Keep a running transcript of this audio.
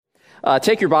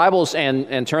Take your Bibles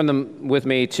and turn them with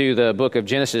me to the book of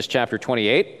Genesis chapter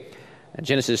 28.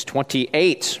 Genesis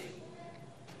 28.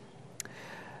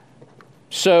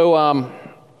 So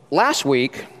last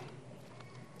week,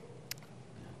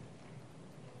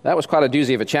 that was quite a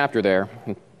doozy of a chapter there,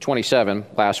 27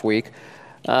 last week.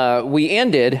 We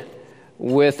ended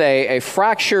with a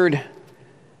fractured,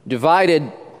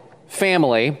 divided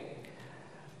family,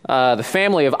 the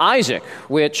family of Isaac,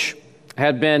 which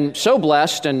had been so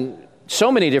blessed in so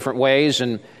many different ways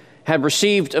and had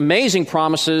received amazing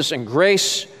promises and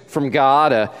grace from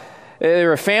God.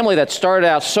 They're a family that started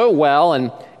out so well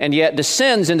and yet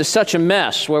descends into such a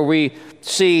mess where we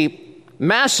see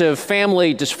massive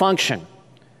family dysfunction.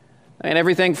 And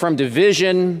everything from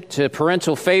division to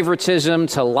parental favoritism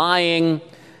to lying,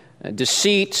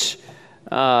 deceit,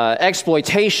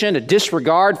 exploitation, a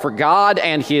disregard for God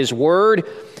and His Word.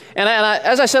 And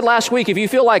as I said last week, if you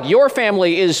feel like your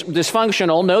family is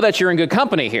dysfunctional, know that you're in good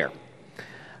company here.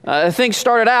 Things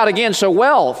started out, again, so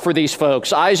well for these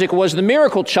folks. Isaac was the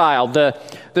miracle child,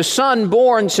 the son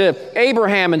born to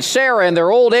Abraham and Sarah in their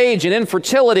old age and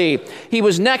infertility. He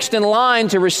was next in line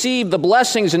to receive the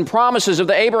blessings and promises of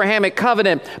the Abrahamic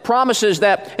covenant, promises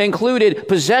that included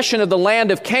possession of the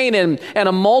land of Canaan and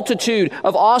a multitude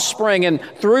of offspring. And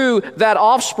through that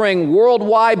offspring,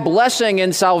 worldwide blessing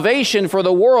and salvation for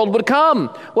the world would come.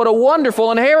 What a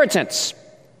wonderful inheritance.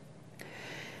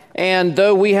 And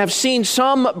though we have seen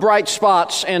some bright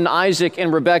spots in Isaac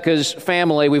and Rebekah's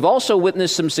family, we've also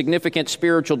witnessed some significant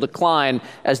spiritual decline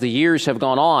as the years have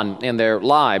gone on in their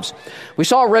lives. We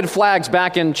saw red flags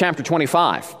back in chapter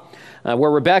 25,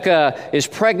 where Rebekah is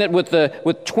pregnant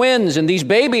with twins, and these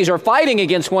babies are fighting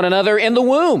against one another in the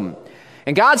womb.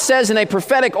 And God says in a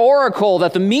prophetic oracle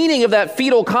that the meaning of that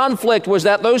fetal conflict was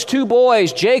that those two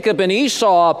boys, Jacob and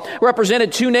Esau,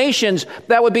 represented two nations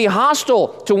that would be hostile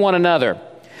to one another.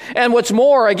 And what's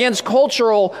more, against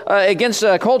cultural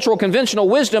conventional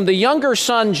wisdom, the younger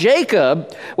son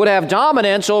Jacob would have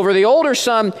dominance over the older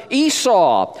son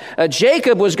Esau.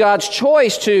 Jacob was God's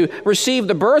choice to receive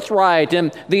the birthright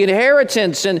and the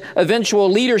inheritance and eventual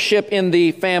leadership in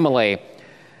the family.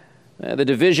 The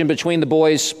division between the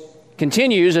boys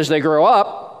continues as they grow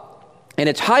up, and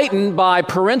it's heightened by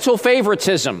parental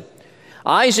favoritism.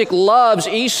 Isaac loves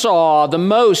Esau the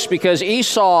most because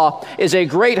Esau is a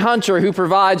great hunter who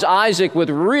provides Isaac with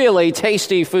really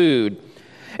tasty food.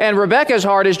 And Rebekah's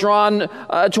heart is drawn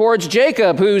towards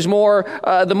Jacob, who's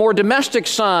the more domestic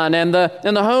son and the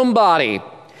homebody.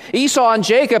 Esau and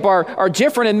Jacob are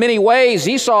different in many ways.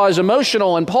 Esau is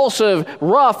emotional, impulsive,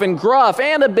 rough and gruff,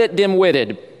 and a bit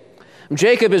dim-witted.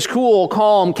 Jacob is cool,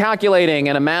 calm, calculating,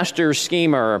 and a master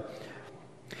schemer.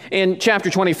 In chapter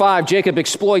 25, Jacob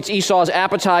exploits Esau's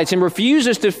appetites and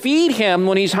refuses to feed him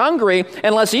when he's hungry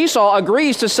unless Esau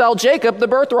agrees to sell Jacob the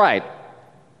birthright.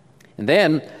 And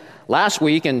then, last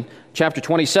week in chapter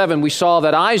 27, we saw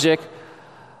that Isaac,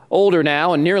 older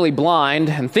now and nearly blind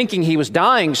and thinking he was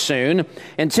dying soon,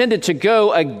 intended to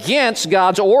go against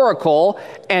God's oracle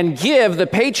and give the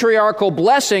patriarchal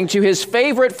blessing to his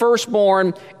favorite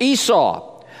firstborn, Esau.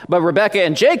 But Rebekah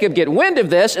and Jacob get wind of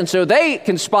this, and so they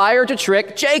conspire to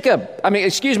trick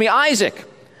Isaac.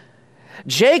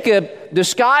 Jacob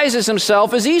disguises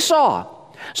himself as Esau.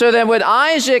 So then when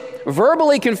Isaac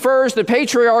verbally confers the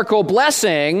patriarchal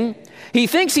blessing, he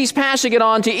thinks he's passing it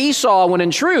on to Esau, when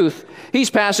in truth, he's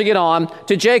passing it on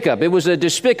to Jacob. It was a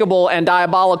despicable and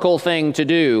diabolical thing to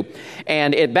do,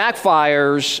 and it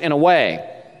backfires in a way.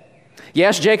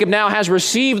 Yes, Jacob now has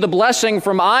received the blessing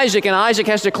from Isaac, and Isaac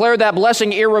has declared that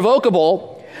blessing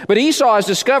irrevocable. But Esau has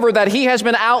discovered that he has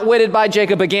been outwitted by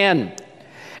Jacob again.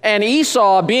 And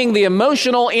Esau, being the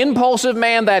emotional, impulsive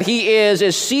man that he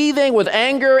is seething with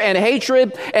anger and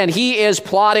hatred, and he is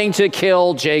plotting to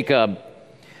kill Jacob.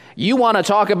 You want to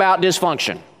talk about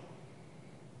dysfunction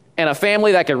and a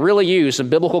family that could really use some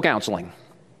biblical counseling.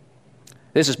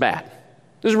 This is bad.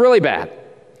 This is really bad.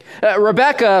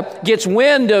 Rebekah gets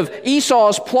wind of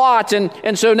Esau's plot,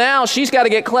 and so now she's got to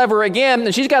get clever again,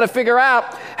 and she's got to figure out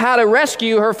how to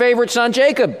rescue her favorite son,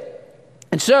 Jacob.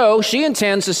 And so she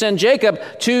intends to send Jacob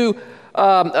to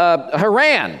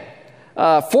Haran,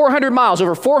 over 400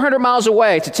 miles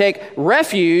away, to take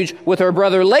refuge with her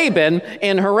brother Laban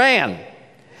in Haran.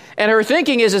 And her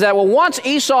thinking is that, well, once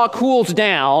Esau cools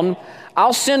down,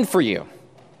 I'll send for you.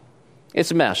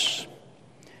 It's a mess.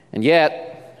 And yet,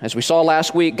 as we saw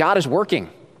last week, God is working.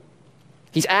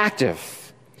 He's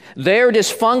active. Their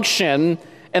dysfunction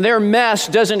and their mess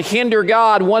doesn't hinder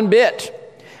God one bit.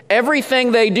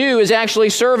 Everything they do is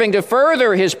actually serving to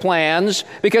further His plans,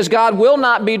 because God will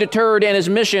not be deterred in His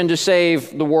mission to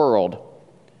save the world.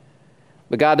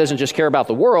 But God doesn't just care about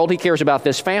the world, he cares about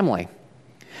this family.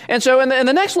 And so in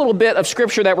the next little bit of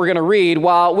scripture that we're going to read,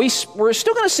 while we're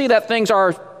still going to see that things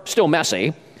are still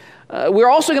messy, we're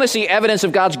also going to see evidence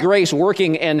of God's grace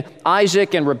working in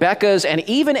Isaac and Rebekah's and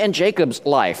even in Jacob's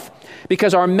life.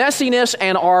 Because our messiness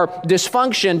and our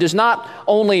dysfunction does not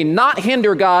only not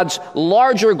hinder God's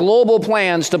larger global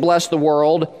plans to bless the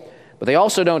world, but they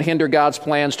also don't hinder God's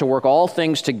plans to work all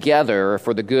things together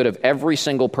for the good of every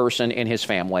single person in his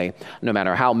family, no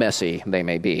matter how messy they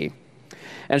may be.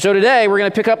 And so today we're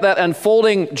going to pick up that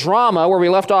unfolding drama where we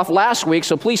left off last week.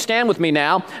 So please stand with me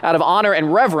now out of honor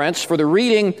and reverence for the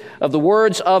reading of the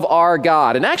words of our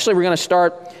God. And actually we're going to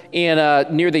start in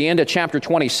near the end of chapter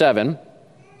 27.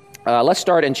 Let's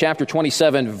start in chapter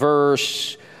 27,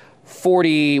 verse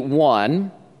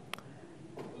 41.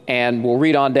 And we'll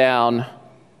read on down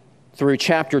through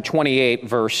chapter 28,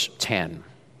 verse 10.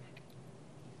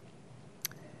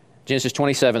 Genesis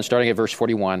 27, starting at verse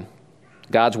 41.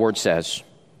 God's word says,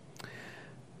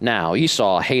 "Now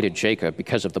Esau hated Jacob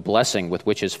because of the blessing with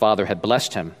which his father had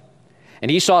blessed him.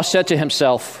 And Esau said to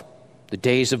himself, 'The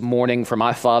days of mourning for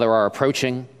my father are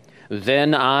approaching.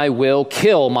 Then I will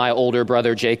kill my older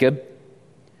brother Jacob.'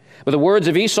 But the words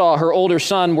of Esau, her older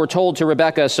son, were told to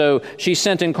Rebekah. So she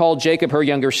sent and called Jacob, her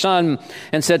younger son,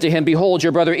 and said to him, 'Behold,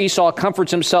 your brother Esau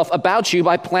comforts himself about you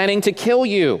by planning to kill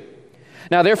you.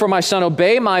 Now therefore, my son,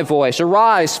 obey my voice.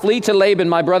 Arise, flee to Laban,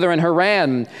 my brother in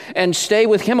Haran, and stay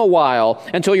with him a while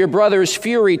until your brother's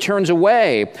fury turns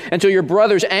away, until your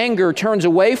brother's anger turns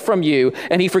away from you,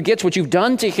 and he forgets what you've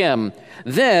done to him.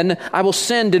 Then I will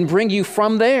send and bring you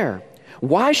from there.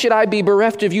 Why should I be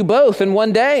bereft of you both in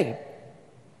one day?'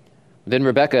 Then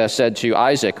Rebekah said to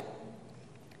Isaac,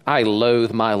 'I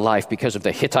loathe my life because of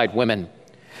the Hittite women.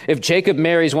 If Jacob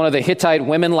marries one of the Hittite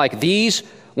women like these,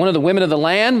 one of the women of the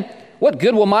land, what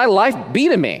good will my life be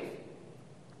to me?'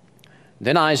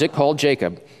 Then Isaac called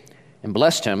Jacob and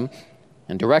blessed him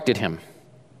and directed him,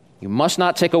 'You must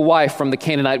not take a wife from the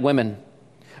Canaanite women.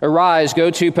 Arise, go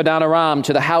to Padan Aram,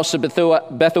 to the house of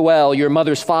Bethuel, your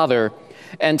mother's father,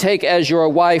 and take as your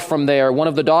wife from there one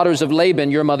of the daughters of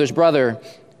Laban, your mother's brother.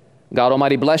 God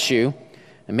Almighty bless you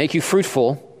and make you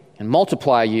fruitful and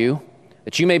multiply you,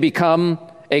 that you may become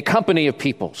a company of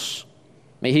peoples.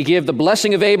 May he give the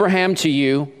blessing of Abraham to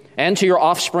you and to your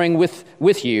offspring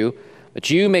with you, that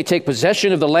you may take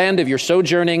possession of the land of your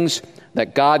sojournings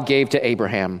that God gave to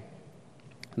Abraham.'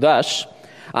 Thus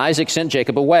Isaac sent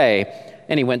Jacob away,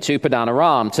 and he went to Padan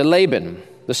Aram, to Laban,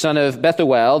 the son of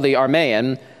Bethuel the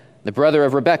Aramean, the brother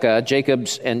of Rebekah,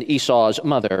 Jacob's and Esau's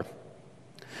mother.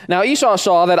 Now Esau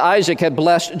saw that Isaac had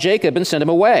blessed Jacob and sent him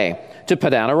away to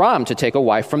Padan Aram to take a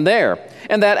wife from there,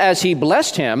 and that as he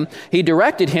blessed him, he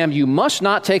directed him, 'You must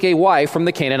not take a wife from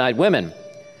the Canaanite women,'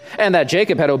 and that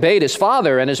Jacob had obeyed his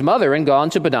father and his mother and gone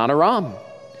to Padan Aram.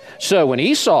 So when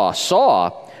Esau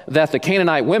saw that the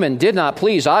Canaanite women did not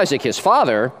please Isaac his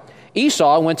father,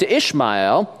 Esau went to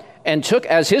Ishmael and took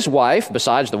as his wife,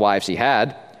 besides the wives he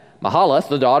had, Mahalath,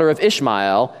 the daughter of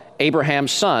Ishmael,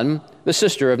 Abraham's son, the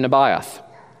sister of Nebaioth.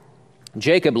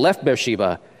 Jacob left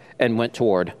Beersheba and went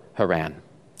toward Haran."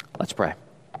 Let's pray.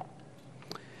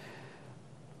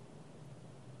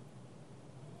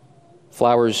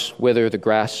 Flowers wither, the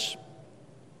grass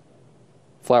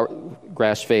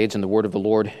fades, and the word of the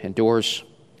Lord endures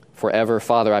forever.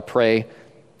 Father, I pray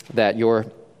that your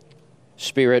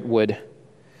Spirit would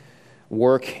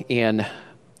work in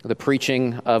the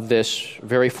preaching of this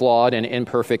very flawed and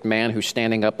imperfect man who's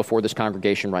standing up before this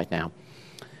congregation right now.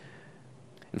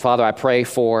 And Father, I pray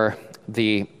for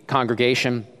the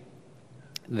congregation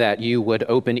that you would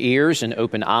open ears and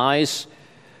open eyes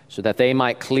so that they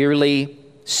might clearly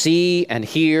see and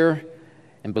hear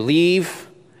and believe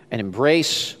and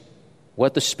embrace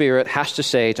what the Spirit has to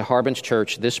say to Harbin's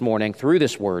church this morning through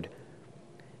this word.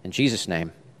 In Jesus'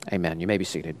 name, amen. You may be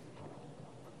seated.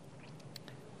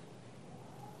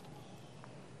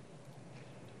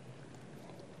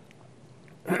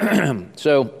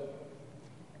 So,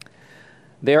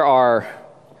 there are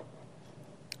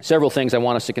several things I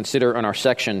want us to consider in our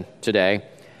section today,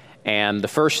 and the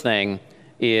first thing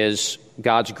is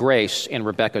God's grace in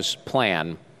Rebekah's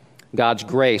plan. God's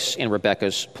grace in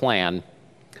Rebekah's plan.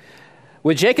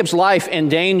 With Jacob's life in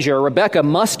danger, Rebekah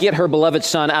must get her beloved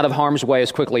son out of harm's way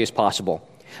as quickly as possible.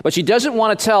 But she doesn't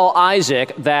want to tell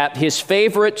Isaac that his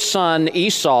favorite son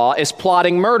Esau is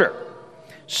plotting murder.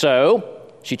 So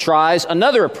she tries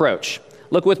another approach.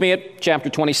 Look with me at chapter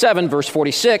 27, verse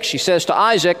 46. She says to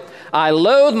Isaac, "I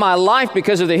loathe my life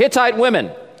because of the Hittite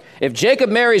women. If Jacob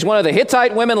marries one of the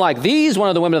Hittite women like these, one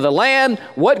of the women of the land,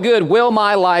 what good will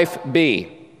my life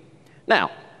be?" Now,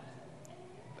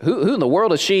 Who in the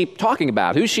world is she talking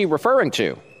about? Who's she referring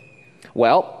to?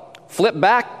 Well, flip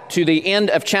back to the end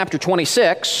of chapter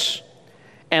 26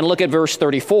 and look at verse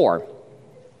 34.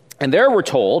 And there we're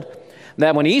told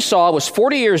that when Esau was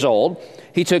 40 years old,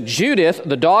 he took Judith,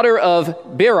 the daughter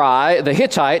of Beeri the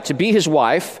Hittite, to be his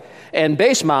wife, and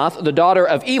Basemath, the daughter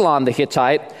of Elon the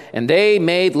Hittite, and they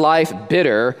made life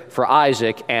bitter for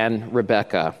Isaac and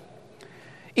Rebekah.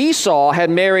 Esau had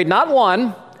married not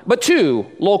one, but two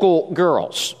local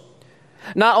girls.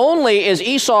 Not only is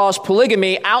Esau's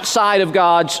polygamy outside of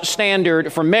God's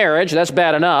standard for marriage, that's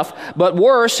bad enough, but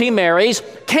worse, he marries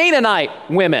Canaanite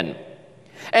women.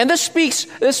 And this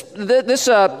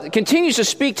continues to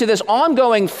speak to this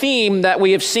ongoing theme that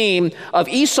we have seen of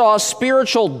Esau's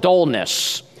spiritual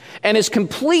dullness and his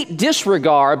complete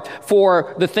disregard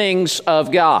for the things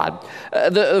of God.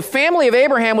 The family of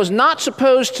Abraham was not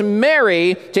supposed to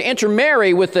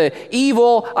intermarry with the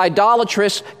evil,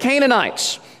 idolatrous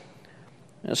Canaanites.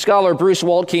 Scholar Bruce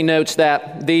Waltke notes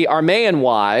that the Aramean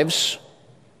wives,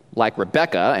 like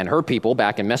Rebekah and her people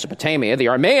back in Mesopotamia, the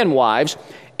Aramean wives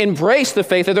embrace the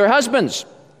faith of their husbands,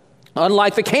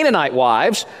 unlike the Canaanite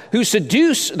wives who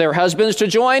seduce their husbands to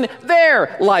join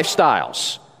their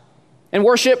lifestyles and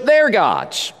worship their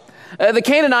gods. The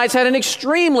Canaanites had an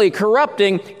extremely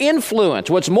corrupting influence.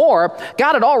 What's more,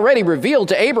 God had already revealed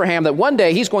to Abraham that one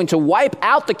day he's going to wipe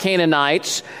out the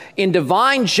Canaanites in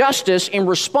divine justice in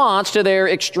response to their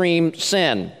extreme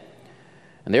sin.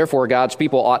 And therefore, God's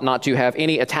people ought not to have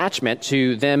any attachment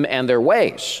to them and their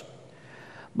ways.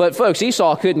 But folks,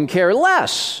 Esau couldn't care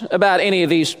less about any of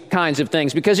these kinds of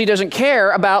things because he doesn't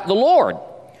care about the Lord.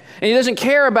 And he doesn't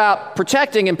care about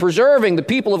protecting and preserving the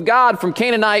people of God from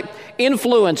Canaanite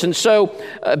influence. And so,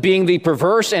 being the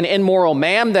perverse and immoral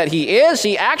man that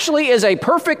he actually is a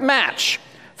perfect match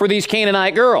for these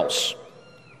Canaanite girls.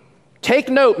 Take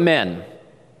note, men.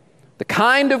 The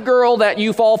kind of girl that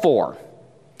you fall for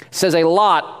says a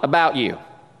lot about you.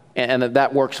 And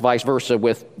that works vice versa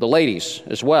with the ladies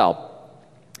as well.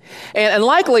 And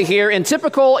likely here, in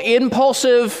typical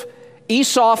impulsive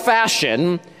Esau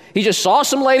fashion, he just saw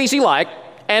some ladies he liked,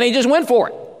 and he just went for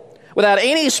it without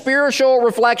any spiritual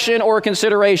reflection or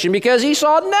consideration, because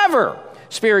Esau never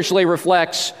spiritually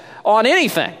reflects on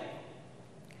anything.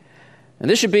 And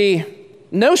this should be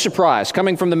no surprise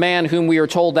coming from the man whom we are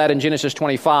told that in Genesis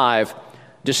 25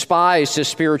 despised his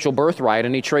spiritual birthright,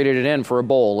 and he traded it in for a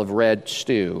bowl of red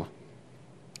stew.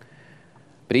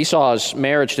 But Esau's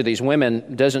marriage to these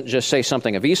women doesn't just say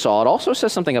something of Esau, it also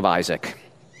says something of Isaac.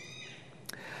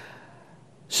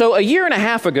 So a year and a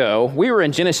half ago, we were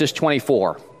in Genesis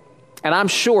 24, and I'm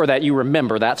sure that you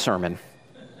remember that sermon.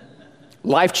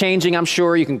 Life-changing, I'm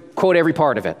sure. You can quote every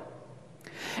part of it.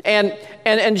 And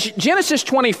Genesis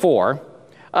 24,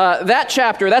 that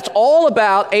chapter, that's all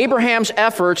about Abraham's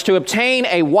efforts to obtain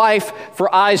a wife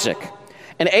for Isaac.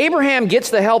 And Abraham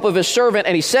gets the help of his servant,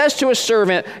 and he says to his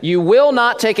servant, "You will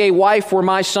not take a wife for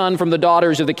my son from the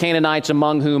daughters of the Canaanites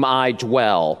among whom I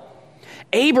dwell."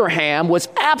 Abraham was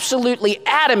absolutely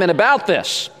adamant about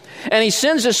this. And he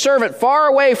sends his servant far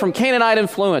away from Canaanite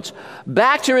influence,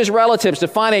 back to his relatives to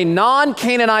find a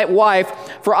non-Canaanite wife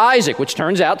for Isaac, which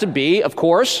turns out to be, of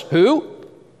course, who?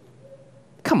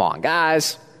 Come on,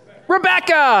 guys.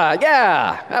 Rebekah!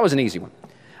 Yeah, that was an easy one.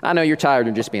 I know you're tired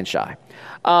of just being shy.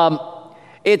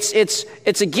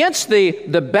 It's against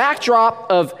the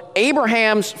backdrop of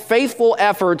Abraham's faithful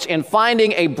efforts in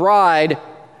finding a bride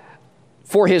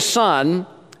for his son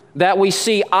that we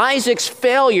see Isaac's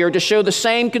failure to show the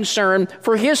same concern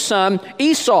for his son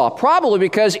Esau, probably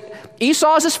because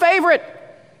Esau is his favorite,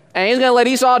 and he's going to let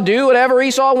Esau do whatever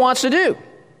Esau wants to do.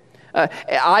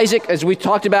 Isaac, as we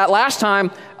talked about last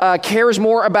time, cares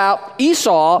more about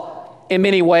Esau in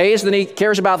many ways than he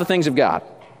cares about the things of God.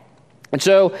 And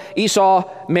so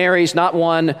Esau marries not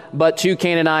one, but two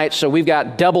Canaanites, so we've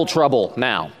got double trouble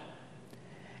now.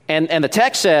 And the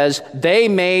text says, they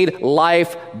made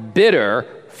life bitter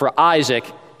for Isaac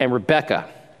and Rebekah.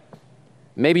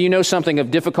 Maybe you know something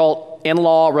of difficult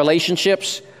in-law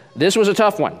relationships. This was a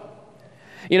tough one.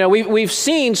 You know, we've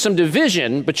seen some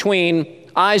division between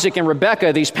Isaac and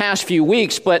Rebekah these past few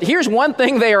weeks, but here's one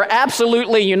thing they are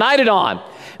absolutely united on.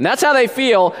 And that's how they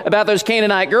feel about those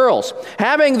Canaanite girls.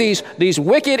 Having these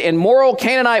wicked, immoral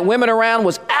Canaanite women around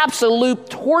was absolute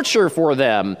torture for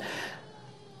them.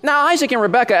 Now, Isaac and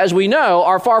Rebekah, as we know,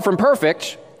 are far from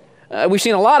perfect. We've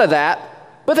seen a lot of that,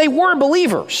 but they were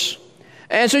believers.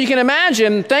 And so you can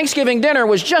imagine Thanksgiving dinner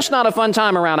was just not a fun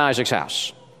time around Isaac's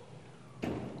house.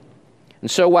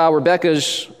 And so while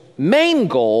Rebekah's main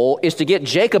goal is to get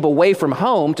Jacob away from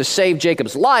home to save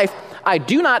Jacob's life, I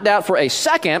do not doubt for a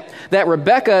second that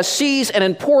Rebekah sees an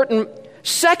important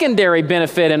secondary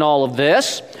benefit in all of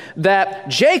this, that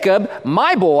Jacob,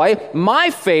 my boy, my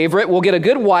favorite, will get a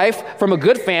good wife from a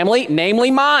good family,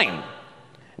 namely mine.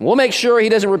 We'll make sure he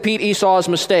doesn't repeat Esau's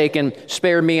mistake and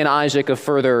spare me and Isaac of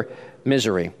further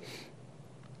misery.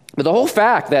 But the whole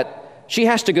fact that she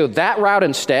has to go that route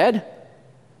instead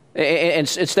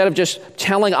of just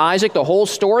telling Isaac the whole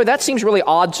story, that seems really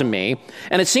odd to me.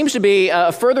 And it seems to be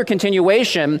a further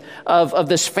continuation of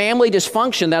this family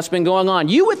dysfunction that's been going on.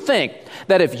 You would think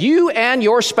that if you and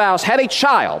your spouse had a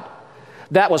child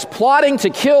that was plotting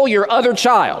to kill your other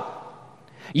child,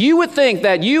 you would think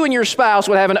that you and your spouse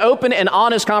would have an open and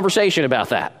honest conversation about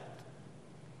that.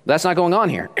 That's not going on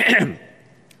here.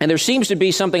 And there seems to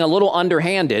be something a little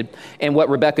underhanded in what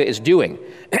Rebekah is doing.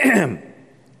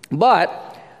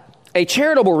 But a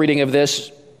charitable reading of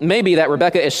this may be that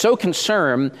Rebekah is so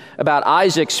concerned about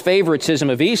Isaac's favoritism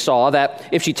of Esau that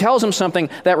if she tells him something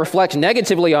that reflects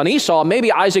negatively on Esau,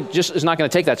 maybe Isaac just is not going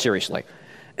to take that seriously.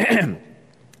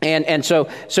 And so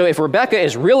if Rebekah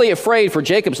is really afraid for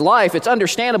Jacob's life, it's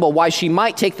understandable why she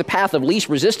might take the path of least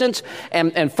resistance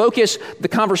and focus the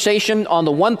conversation on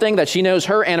the one thing that she knows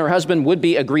her and her husband would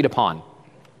be agreed upon.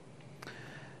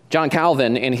 John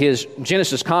Calvin, in his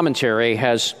Genesis commentary,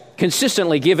 has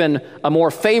consistently given a more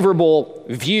favorable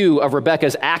view of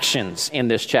Rebekah's actions in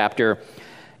this chapter.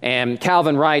 And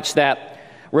Calvin writes that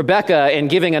Rebekah, in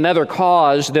giving another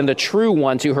cause than the true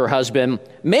one to her husband,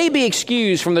 may be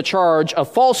excused from the charge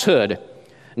of falsehood.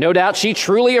 No doubt she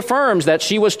truly affirms that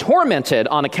she was tormented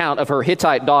on account of her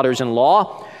Hittite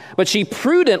daughters-in-law, but she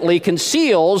prudently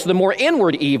conceals the more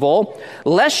inward evil,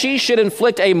 lest she should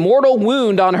inflict a mortal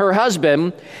wound on her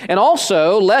husband, and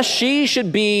also lest she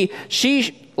should the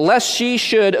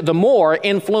more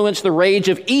influence the rage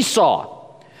of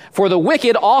Esau. For the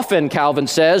wicked often, Calvin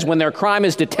says, when their crime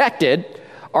is detected,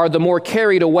 are the more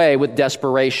carried away with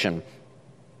desperation.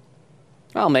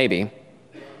 Well, maybe.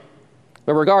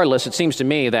 But regardless, it seems to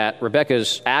me that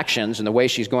Rebekah's actions and the way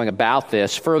she's going about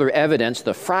this further evidence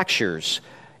the fractures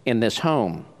in this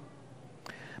home.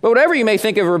 But whatever you may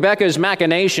think of Rebekah's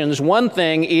machinations, one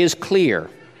thing is clear,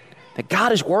 that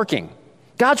God is working.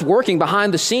 God's working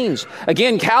behind the scenes.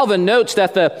 Again, Calvin notes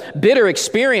that the bitter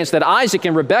experience that Isaac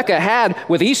and Rebekah had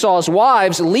with Esau's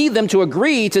wives lead them to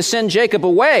agree to send Jacob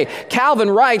away.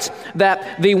 Calvin writes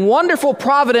that the wonderful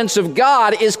providence of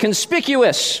God is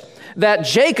conspicuous, that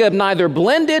Jacob neither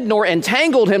blended nor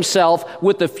entangled himself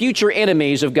with the future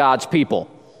enemies of God's people,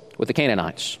 with the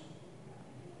Canaanites.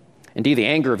 Indeed, the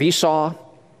anger of Esau,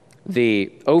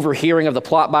 the overhearing of the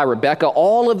plot by Rebekah,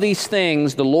 all of these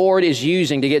things the Lord is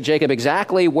using to get Jacob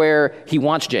exactly where he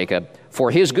wants Jacob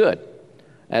for his good,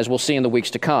 as we'll see in the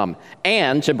weeks to come,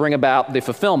 and to bring about the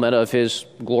fulfillment of his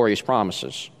glorious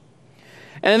promises.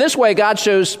 And in this way, God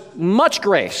shows much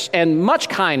grace and much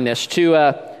kindness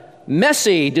to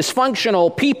messy,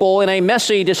 dysfunctional people in a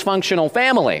messy, dysfunctional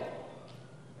family.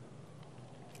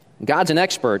 God's an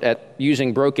expert at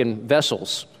using broken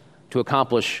vessels to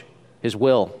accomplish his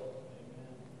will.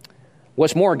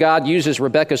 What's more, God uses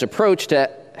Rebekah's approach to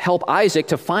help Isaac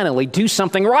to finally do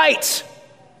something right.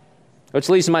 Which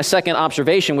leads to my second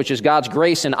observation, which is God's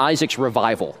grace in Isaac's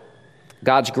revival.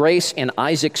 God's grace in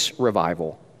Isaac's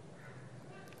revival.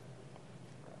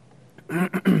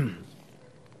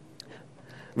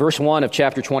 Verse 1 of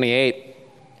chapter 28,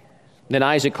 then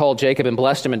Isaac called Jacob and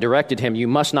blessed him and directed him, "You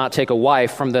must not take a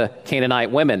wife from the Canaanite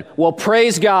women." Well,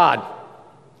 praise God.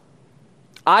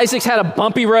 Isaac's had a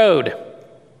bumpy road.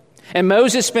 And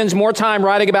Moses spends more time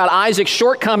writing about Isaac's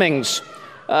shortcomings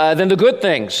than the good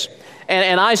things.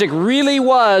 And Isaac really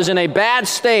was in a bad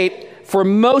state for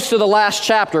most of the last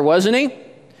chapter, wasn't he?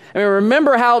 I mean,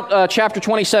 remember how chapter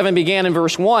 27 began in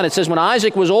verse 1. It says, when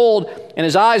Isaac was old and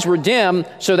his eyes were dim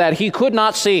so that he could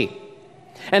not see.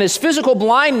 And his physical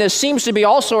blindness seems to be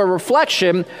also a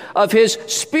reflection of his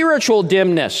spiritual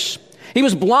dimness. He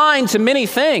was blind to many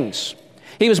things.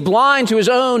 He was blind to his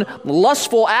own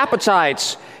lustful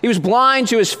appetites. He was blind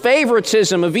to his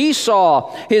favoritism of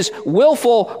Esau, his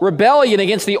willful rebellion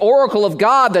against the oracle of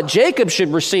God that Jacob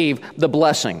should receive the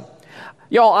blessing.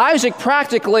 Y'all, Isaac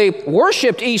practically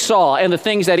worshiped Esau and the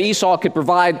things that Esau could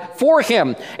provide for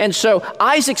him. And so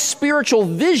Isaac's spiritual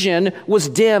vision was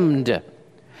dimmed.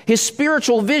 His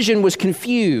spiritual vision was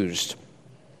confused.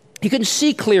 He couldn't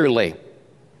see clearly.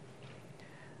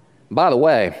 By the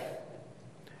way,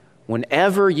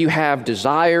 whenever you have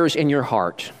desires in your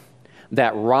heart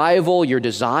that rival your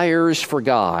desires for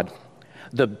God,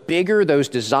 the bigger those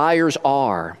desires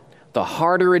are, the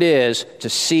harder it is to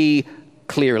see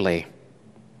clearly.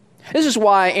 This is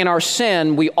why in our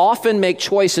sin, we often make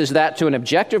choices that to an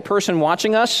objective person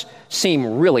watching us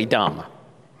seem really dumb.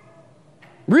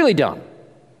 Really dumb.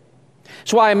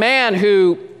 It's why a man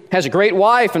who has a great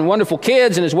wife and wonderful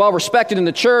kids and is well respected in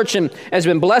the church and has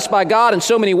been blessed by God in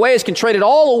so many ways can trade it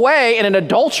all away in an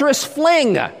adulterous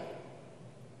fling.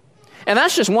 And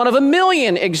that's just one of a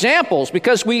million examples,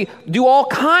 because we do all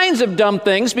kinds of dumb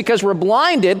things because we're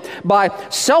blinded by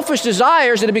selfish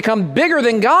desires that have become bigger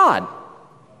than God.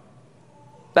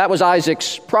 That was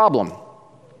Isaac's problem.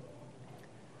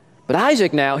 But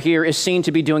Isaac now here is seen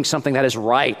to be doing something that is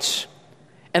right.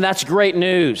 And that's great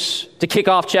news to kick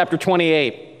off chapter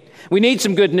 28. We need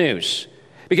some good news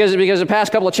because the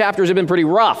past couple of chapters have been pretty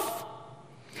rough.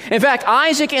 In fact,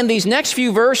 Isaac in these next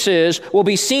few verses will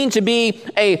be seen to be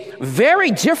a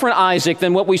very different Isaac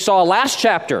than what we saw last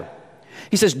chapter.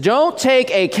 He says, don't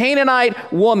take a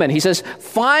Canaanite woman. He says,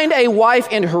 find a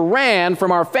wife in Haran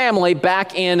from our family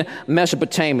back in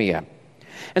Mesopotamia.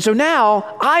 And so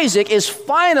now Isaac is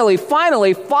finally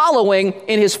following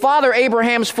in his father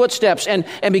Abraham's footsteps and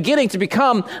beginning to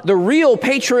become the real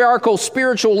patriarchal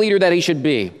spiritual leader that he should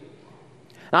be.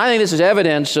 And I think this is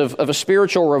evidence of a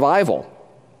spiritual revival,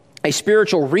 a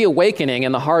spiritual reawakening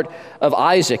in the heart of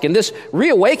Isaac. And this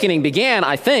reawakening began,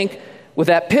 I think, with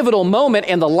that pivotal moment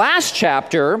in the last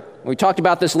chapter. We talked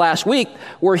about this last week,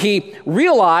 where he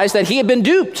realized that he had been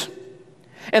duped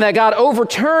and that God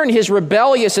overturned his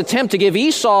rebellious attempt to give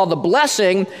Esau the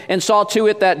blessing and saw to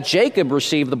it that Jacob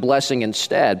received the blessing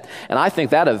instead. And I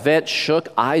think that event shook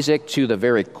Isaac to the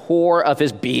very core of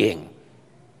his being.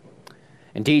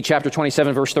 Indeed, chapter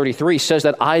 27, verse 33 says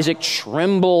that Isaac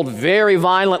trembled very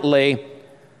violently.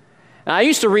 And I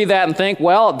used to read that and think,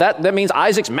 well, that means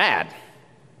Isaac's mad.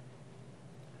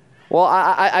 Well,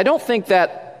 I don't think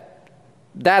that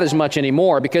is much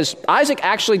anymore, because Isaac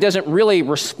actually doesn't really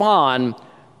respond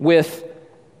with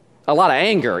a lot of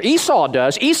anger. Esau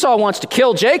does. Esau wants to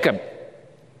kill Jacob.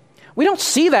 We don't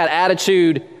see that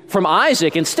attitude from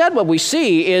Isaac. Instead, what we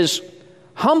see is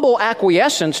humble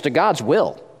acquiescence to God's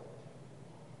will.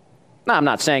 Now, I'm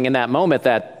not saying in that moment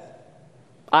that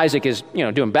Isaac is,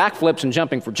 doing backflips and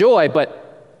jumping for joy,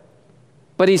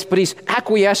 but he's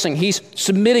acquiescing. He's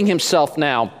submitting himself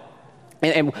now.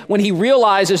 And when he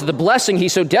realizes the blessing he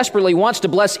so desperately wants to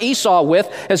bless Esau with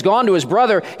has gone to his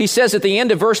brother, he says at the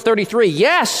end of verse 33,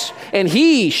 yes, and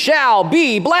he shall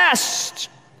be blessed.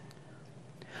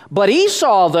 But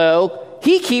Esau, though,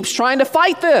 he keeps trying to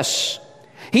fight this.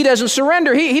 He doesn't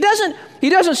surrender. He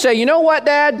doesn't say, you know what,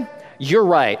 Dad? You're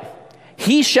right.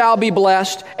 He shall be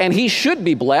blessed, and he should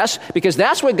be blessed, because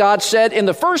that's what God said in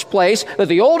the first place, that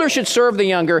the older should serve the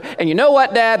younger. And you know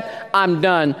what, Dad? I'm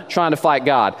done trying to fight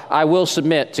God. I will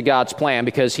submit to God's plan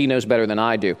because he knows better than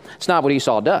I do. It's not what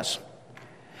Esau does.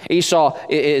 Esau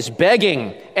is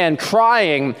begging and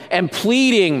crying and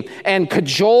pleading and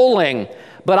cajoling,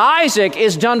 but Isaac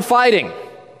is done fighting.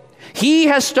 He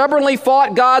has stubbornly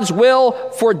fought God's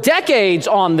will for decades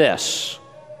on this.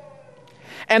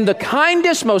 And the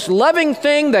kindest, most loving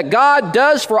thing that God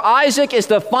does for Isaac is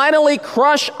to finally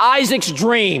crush Isaac's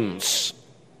dreams.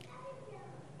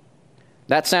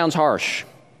 That sounds harsh.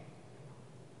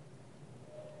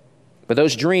 But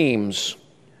those dreams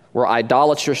were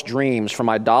idolatrous dreams from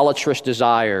idolatrous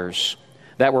desires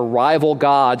that were rival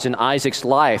gods in Isaac's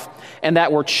life and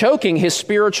that were choking his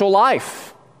spiritual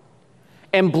life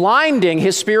and blinding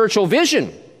his spiritual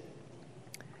vision.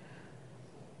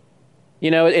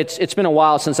 It's been a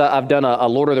while since I've done a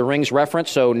Lord of the Rings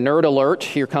reference, so nerd alert,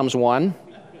 here comes one.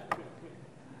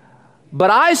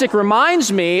 But Isaac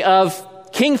reminds me of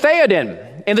King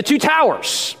Theoden in the Two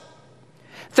Towers.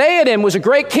 Theoden was a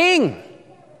great king.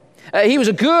 He was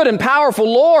a good and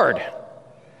powerful lord.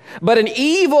 But an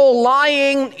evil,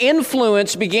 lying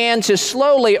influence began to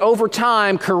slowly, over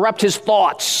time, corrupt his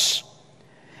thoughts.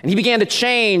 And he began to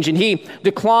change, and he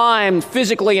declined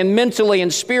physically and mentally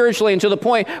and spiritually, and to the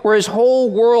point where his whole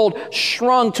world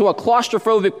shrunk to a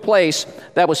claustrophobic place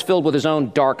that was filled with his own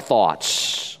dark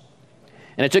thoughts.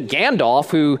 And it took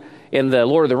Gandalf, who in the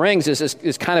Lord of the Rings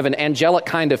is kind of an angelic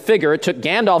kind of figure. It took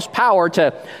Gandalf's power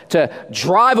to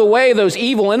drive away those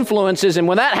evil influences. And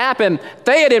when that happened,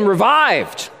 Theoden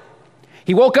revived.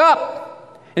 He woke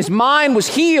up, his mind was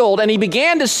healed, and he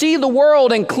began to see the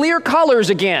world in clear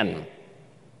colors again.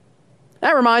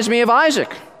 That reminds me of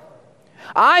Isaac.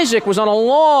 Isaac was on a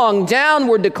long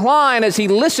downward decline as he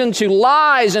listened to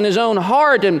lies in his own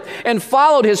heart and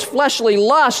followed his fleshly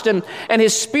lust, and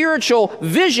his spiritual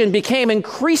vision became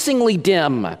increasingly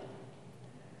dim. And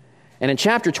in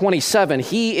chapter 27,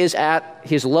 he is at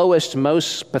his lowest,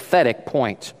 most pathetic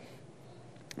point.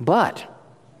 But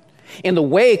in the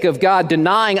wake of God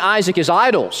denying Isaac his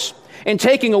idols and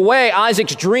taking away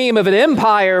Isaac's dream of an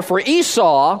empire for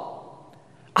Esau,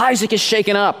 Isaac is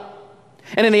shaken up.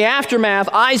 And in the aftermath,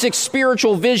 Isaac's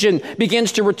spiritual vision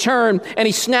begins to return, and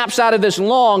he snaps out of this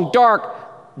long,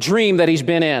 dark dream that he's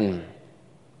been in.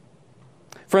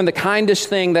 Friend, the kindest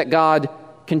thing that God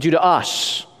can do to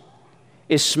us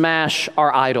is smash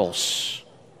our idols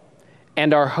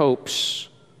and our hopes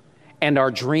and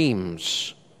our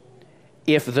dreams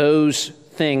if those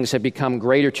things have become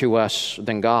greater to us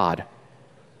than God.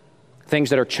 Things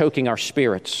that are choking our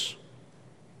spirits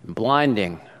and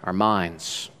blinding our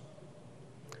minds.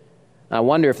 I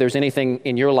wonder if there's anything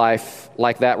in your life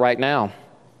like that right now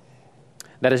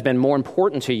that has been more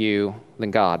important to you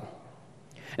than God.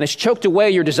 And it's choked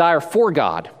away your desire for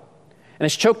God. And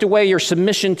it's choked away your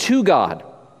submission to God.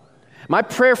 My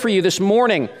prayer for you this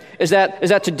morning is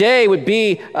that today would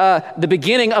be the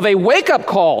beginning of a wake-up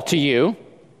call to you,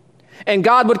 and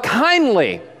God would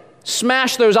kindly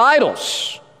smash those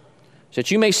idols so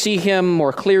that you may see Him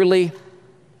more clearly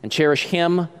and cherish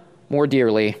Him more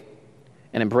dearly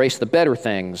and embrace the better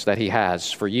things that He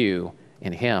has for you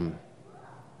in Him.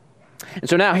 And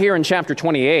so now here in chapter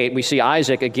 28, we see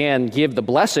Isaac again give the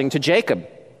blessing to Jacob.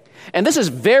 And this is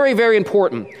very, very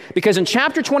important because in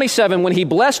chapter 27, when he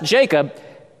blessed Jacob,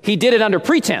 he did it under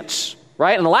pretense,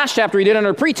 right? In the last chapter, he did it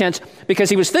under pretense because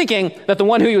he was thinking that the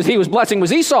one who he was blessing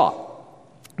was Esau.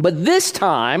 But this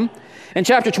time, in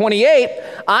chapter 28,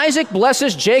 Isaac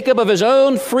blesses Jacob of his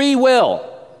own free will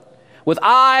with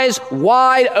eyes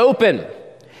wide open.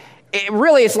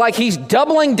 It's like he's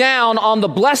doubling down on the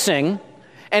blessing,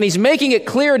 and he's making it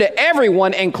clear to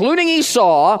everyone, including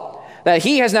Esau, that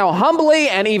he has now humbly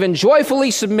and even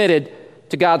joyfully submitted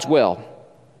to God's will.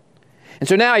 And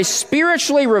so now a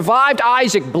spiritually revived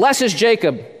Isaac blesses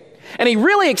Jacob, and he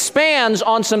really expands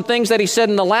on some things that he said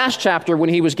in the last chapter when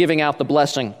he was giving out the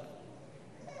blessing.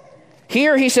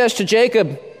 Here he says to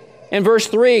Jacob in verse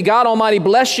 3, God Almighty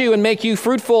bless you and make you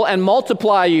fruitful and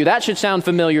multiply you. That should sound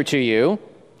familiar to you.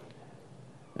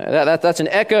 That's an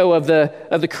echo of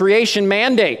the creation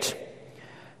mandate.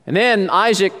 And then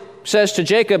Isaac says to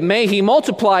Jacob, may he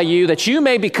multiply you that you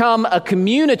may become a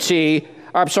company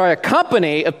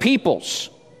of peoples.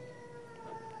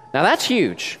 Now that's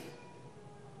huge.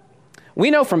 We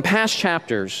know from past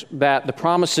chapters that the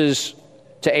promises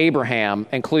to Abraham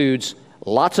includes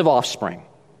lots of offspring.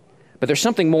 But there's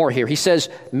something more here. He says,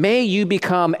 may you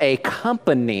become a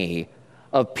company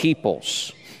of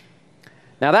peoples.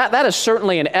 Now that is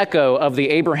certainly an echo of the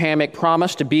Abrahamic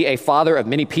promise to be a father of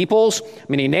many peoples,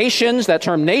 many nations. That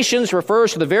term nations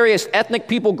refers to the various ethnic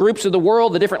people groups of the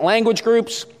world, the different language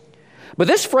groups. But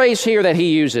this phrase here that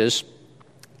he uses,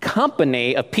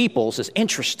 company of peoples, is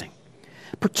interesting.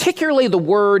 Particularly the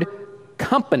word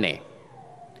company.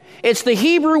 It's the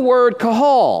Hebrew word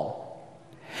kahal.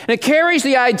 And it carries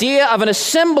the idea of an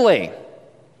assembly,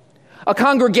 a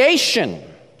congregation.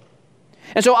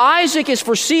 And so Isaac is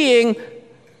foreseeing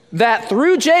that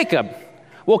through Jacob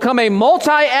will come a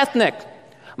multi-ethnic,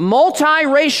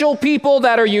 multi-racial people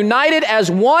that are united as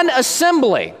one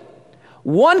assembly,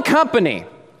 one company,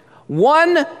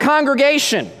 one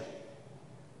congregation.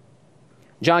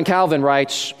 John Calvin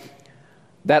writes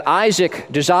that Isaac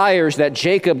desires that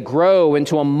Jacob grow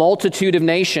into a multitude of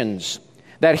nations,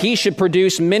 that he should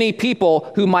produce many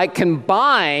people who might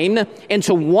combine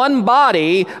into one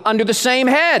body under the same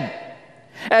head.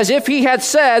 As if he had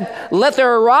said, let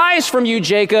there arise from you,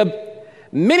 Jacob,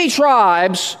 many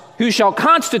tribes who shall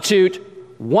constitute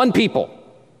one people.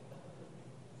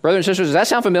 Brothers and sisters, does that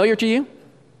sound familiar to you?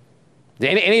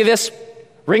 Any of this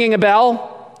ringing a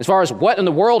bell as far as what in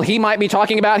the world he might be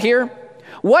talking about here?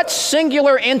 What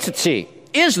singular entity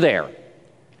is there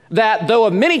that, though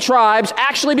of many tribes,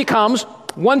 actually becomes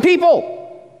one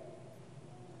people?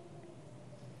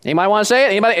 Anybody want to say it?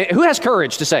 Anybody? Who has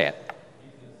courage to say it?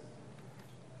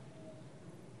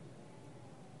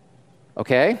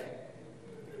 Okay.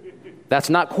 That's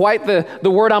not quite the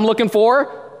word I'm looking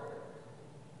for.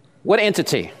 What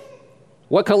entity?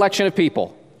 What collection of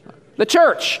people? The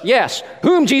church, yes,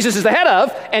 whom Jesus is the head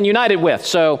of and united with.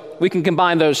 So we can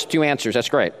combine those two answers. That's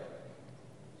great.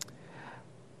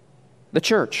 The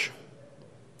church.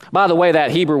 By the way,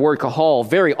 that Hebrew word kahal,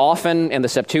 very often in the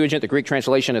Septuagint, the Greek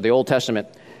translation of the Old Testament,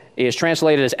 is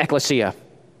translated as ecclesia,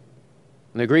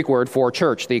 the Greek word for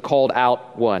church, the called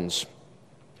out ones.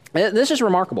 This is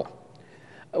remarkable.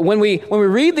 When we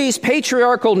read these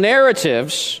patriarchal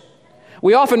narratives,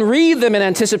 we often read them in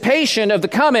anticipation of the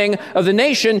coming of the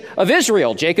nation of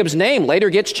Israel. Jacob's name later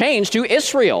gets changed to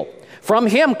Israel. From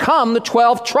him come the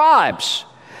 12 tribes.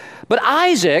 But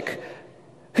Isaac,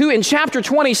 who in chapter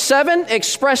 27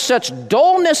 expressed such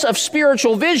dullness of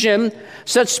spiritual vision,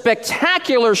 such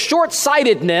spectacular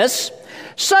short-sightedness,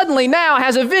 suddenly now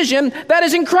has a vision that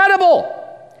is incredible.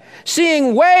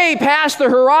 seeing way past the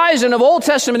horizon of Old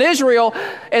Testament Israel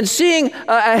and seeing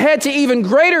ahead to even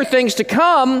greater things to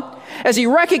come, as he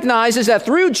recognizes that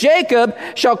through Jacob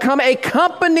shall come a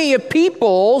company of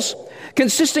peoples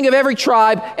consisting of every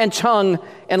tribe and tongue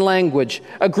and language,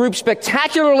 a group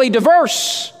spectacularly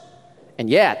diverse and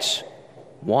yet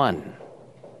one.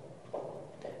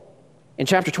 In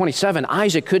chapter 27,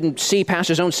 Isaac couldn't see past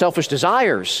his own selfish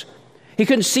desires. He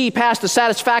couldn't see past the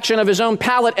satisfaction of his own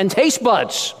palate and taste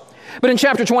buds. But in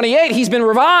chapter 28, he's been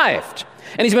revived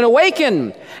and he's been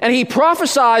awakened, and he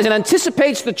prophesies and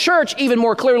anticipates the church even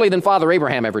more clearly than Father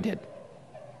Abraham ever did.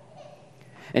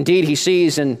 Indeed, he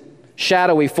sees in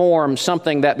shadowy form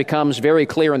something that becomes very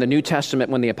clear in the New Testament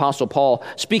when the Apostle Paul,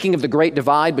 speaking of the great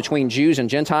divide between Jews and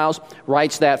Gentiles,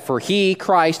 writes that for he,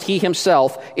 Christ, he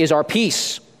himself, is our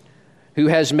peace, who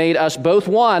has made us both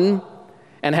one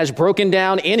and has broken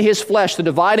down in his flesh the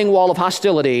dividing wall of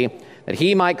hostility, that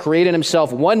he might create in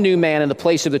himself one new man in the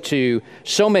place of the two,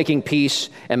 so making peace,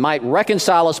 and might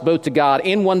reconcile us both to God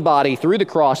in one body through the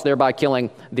cross, thereby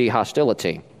killing the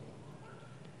hostility.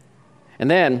 And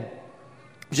then,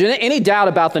 is there any doubt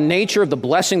about the nature of the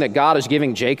blessing that God is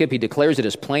giving Jacob? He declares it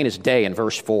as plain as day in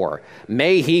verse 4.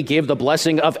 May he give the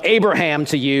blessing of Abraham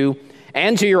to you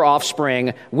and to your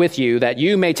offspring with you, that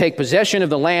you may take possession of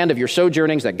the land of your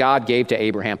sojournings that God gave to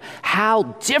Abraham. How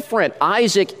different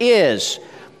Isaac is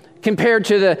compared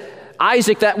to the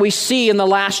Isaac that we see in the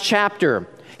last chapter.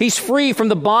 He's free from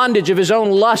the bondage of his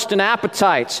own lust and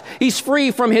appetites. He's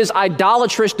free from his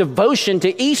idolatrous devotion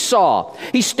to Esau.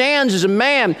 He stands as a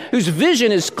man whose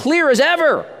vision is clear as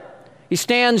ever. He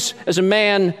stands as a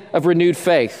man of renewed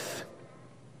faith.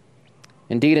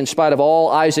 Indeed, in spite of all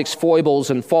Isaac's foibles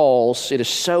and falls, it is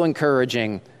so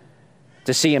encouraging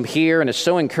to see him here, and it's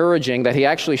so encouraging that he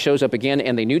actually shows up again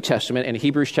in the New Testament in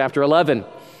Hebrews chapter 11.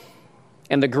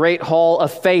 In the great hall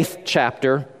of faith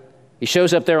chapter, he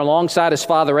shows up there alongside his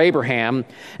father Abraham,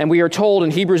 and we are told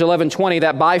in Hebrews 11:20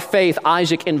 that by faith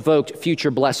Isaac invoked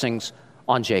future blessings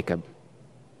on Jacob.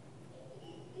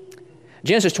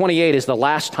 Genesis 28 is the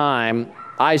last time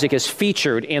Isaac is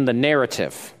featured in the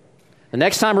narrative. The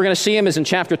next time we're going to see him is in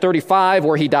chapter 35,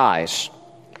 where he dies.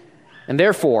 And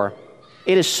therefore,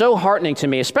 it is so heartening to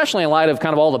me, especially in light of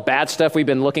kind of all the bad stuff we've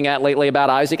been looking at lately about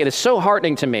Isaac, it is so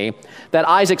heartening to me that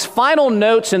Isaac's final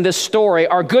notes in this story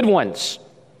are good ones.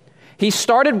 He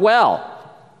started well,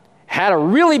 had a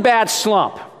really bad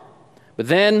slump, but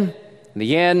then, in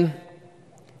the end,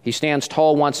 he stands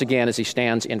tall once again as he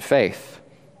stands in faith.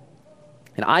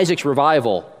 And Isaac's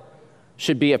revival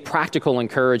should be a practical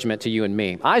encouragement to you and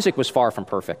me. Isaac was far from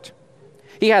perfect.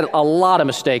 He had a lot of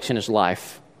mistakes in his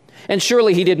life. And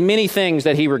surely he did many things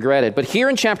that he regretted. But here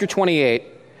in chapter 28,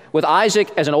 with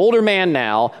Isaac as an older man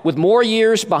now, with more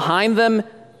years behind him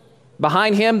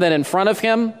than in front of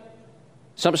him,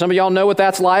 some of y'all know what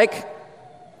that's like.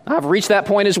 I've reached that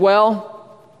point as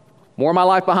well. More of my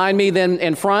life behind me than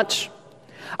in front.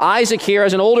 Isaac here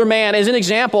as an older man is an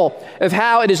example of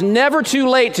how it is never too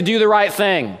late to do the right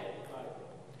thing.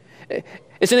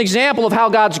 It's an example of how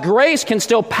God's grace can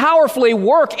still powerfully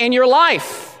work in your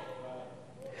life.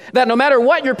 That no matter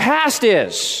what your past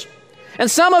is, and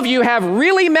some of you have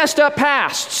really messed up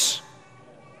pasts,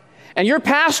 and your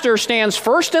pastor stands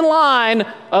first in line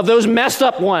of those messed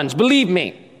up ones, believe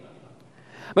me.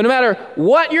 But no matter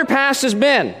what your past has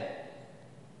been,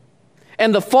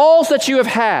 and the falls that you have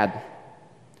had,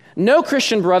 no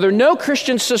Christian brother, no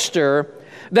Christian sister,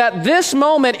 that this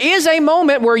moment is a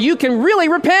moment where you can really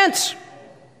repent,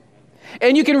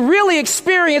 and you can really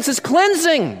experience His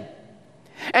cleansing.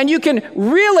 And you can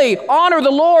really honor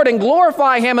the Lord and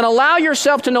glorify Him and allow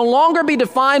yourself to no longer be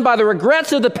defined by the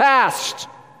regrets of the past.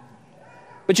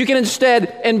 But you can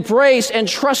instead embrace and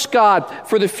trust God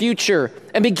for the future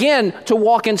and begin to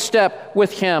walk in step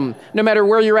with Him, no matter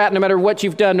where you're at, no matter what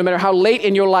you've done, no matter how late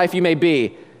in your life you may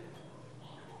be.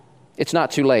 It's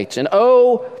not too late. And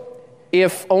oh,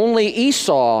 if only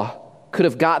Esau could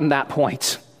have gotten that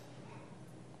point.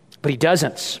 But he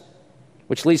doesn't.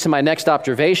 Which leads to my next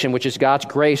observation, which is God's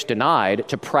grace denied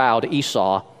to proud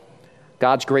Esau.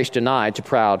 God's grace denied to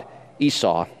proud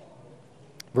Esau.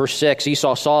 Verse 6,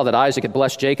 Esau saw that Isaac had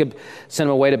blessed Jacob, sent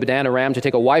him away to Padan Aram to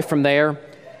take a wife from there,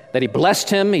 that he blessed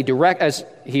him, as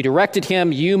he directed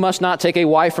him, you must not take a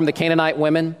wife from the Canaanite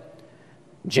women.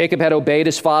 Jacob had obeyed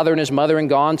his father and his mother and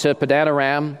gone to Padan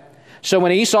Aram. So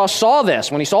when Esau saw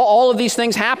this, when he saw all of these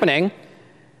things happening,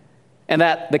 and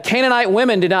that the Canaanite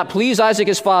women did not please Isaac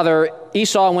his father,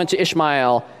 Esau went to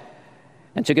Ishmael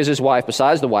and took as his wife,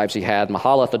 besides the wives he had,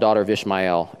 Mahalath, the daughter of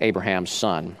Ishmael, Abraham's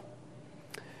son.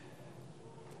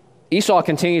 Esau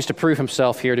continues to prove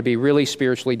himself here to be really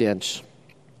spiritually dense.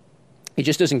 He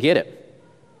just doesn't get it.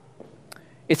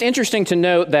 It's interesting to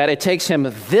note that it takes him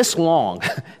this long,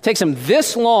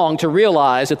 to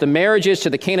realize that the marriages to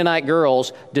the Canaanite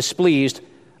girls displeased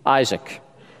Isaac.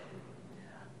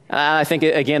 And I think,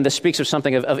 again, this speaks of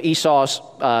something of Esau's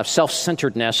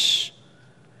self-centeredness,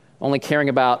 only caring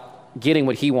about getting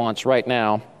what he wants right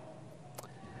now.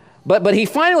 But he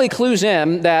finally clues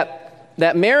in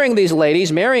that marrying these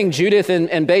ladies, marrying Judith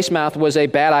and Basemouth, was a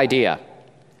bad idea.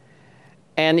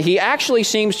 And he actually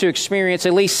seems to experience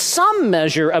at least some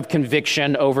measure of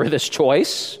conviction over this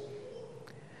choice.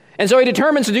 And so he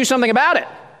determines to do something about it.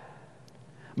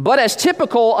 But as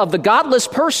typical of the godless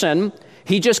person,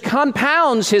 he just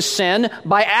compounds his sin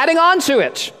by adding on to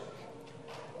it.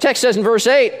 Text says in verse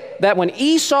 8 that when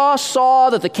Esau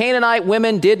saw that the Canaanite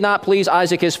women did not please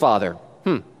Isaac his father.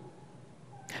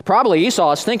 Probably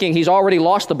Esau is thinking he's already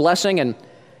lost the blessing and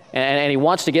he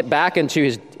wants to get back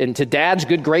into dad's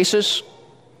good graces.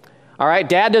 All right,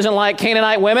 dad doesn't like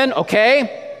Canaanite women,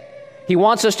 okay. He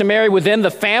wants us to marry within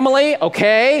the family,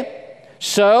 okay.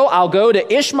 So I'll go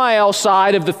to Ishmael's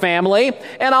side of the family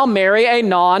and I'll marry a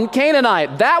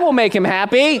non-Canaanite. That will make him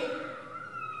happy.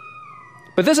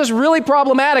 But this is really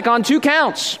problematic on two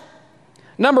counts.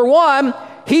 Number one,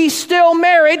 he's still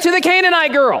married to the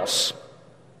Canaanite girls.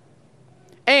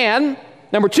 And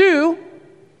number two,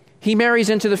 he marries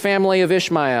into the family of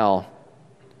Ishmael,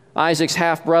 Isaac's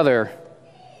half-brother.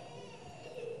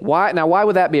 Why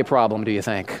would that be a problem, do you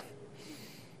think?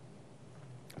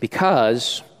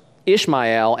 Because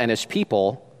Ishmael and his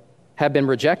people have been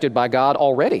rejected by God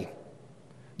already.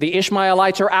 The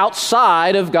Ishmaelites are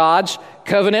outside of God's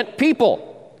covenant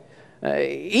people.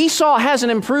 Esau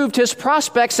hasn't improved his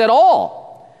prospects at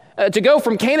all. To go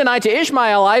from Canaanite to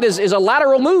Ishmaelite is a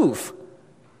lateral move.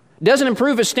 It doesn't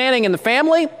improve his standing in the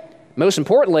family. Most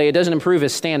importantly, it doesn't improve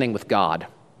his standing with God.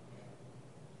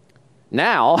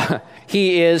 Now,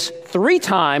 he is 3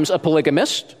 times a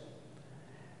polygamist,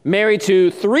 married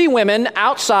to 3 women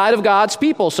outside of God's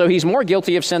people, so he's more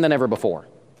guilty of sin than ever before.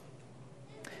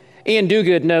 Ian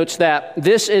Duguid notes that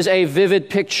this is a vivid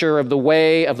picture of the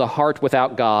way of the heart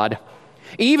without God.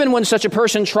 Even when such a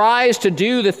person tries to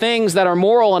do the things that are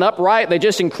moral and upright, they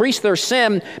just increase their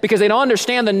sin because they don't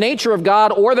understand the nature of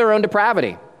God or their own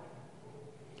depravity.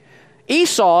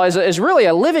 Esau is really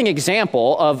a living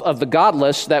example of the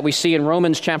godless that we see in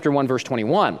Romans chapter 1, verse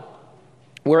 21,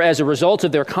 where as a result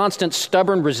of their constant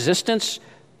stubborn resistance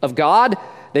of God,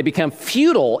 they become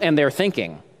futile in their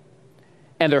thinking,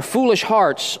 and their foolish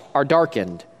hearts are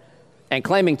darkened, and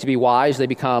claiming to be wise, they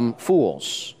become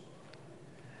fools.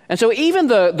 And so even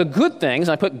the good things,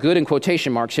 I put good in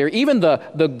quotation marks here, even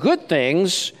the good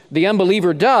things the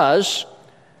unbeliever does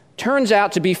turns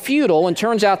out to be futile and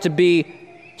turns out to be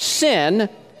sin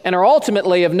and are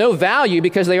ultimately of no value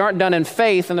because they aren't done in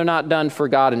faith and they're not done for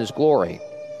God and His glory.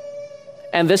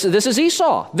 And this is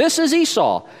Esau. This is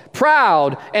Esau,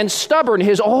 proud and stubborn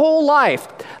his whole life,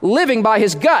 living by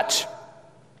his gut,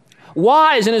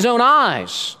 wise in his own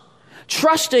eyes,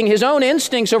 trusting his own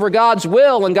instincts over God's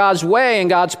will and God's way and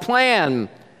God's plan.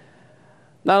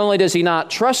 Not only does he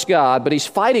not trust God, but he's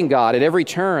fighting God at every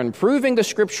turn, proving the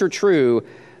Scripture true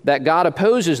that God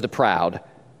opposes the proud,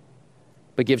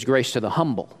 but gives grace to the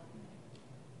humble.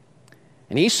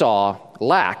 And Esau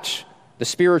lacked the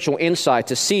spiritual insight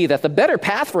to see that the better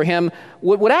path for him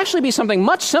would actually be something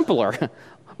much simpler,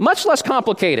 much less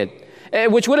complicated,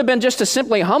 which would have been just to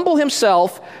simply humble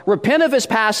himself, repent of his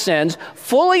past sins,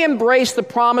 fully embrace the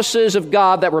promises of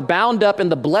God that were bound up in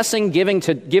the blessing given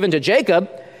to Jacob,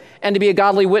 and to be a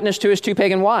godly witness to his 2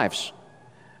 pagan wives,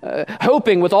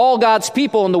 hoping with all God's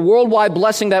people in the worldwide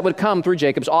blessing that would come through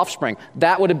Jacob's offspring.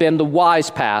 That would have been the wise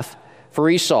path for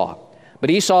Esau. But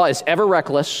Esau is ever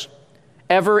reckless,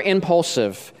 ever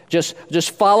impulsive,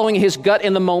 just following his gut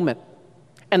in the moment.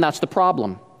 And that's the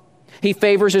problem. He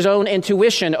favors his own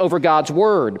intuition over God's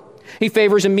word. He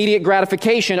favors immediate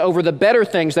gratification over the better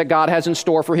things that God has in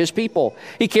store for his people.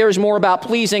 He cares more about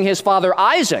pleasing his father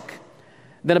Isaac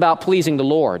than about pleasing the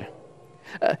Lord.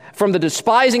 From the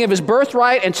despising of his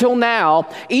birthright until now,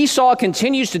 Esau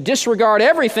continues to disregard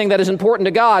everything that is important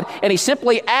to God, and he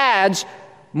simply adds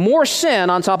more sin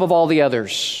on top of all the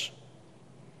others.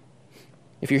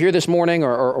 If you're here this morning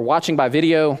or watching by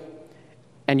video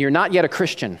and you're not yet a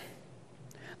Christian,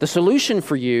 the solution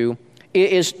for you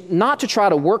is not to try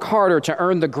to work harder to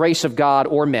earn the grace of God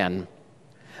or men,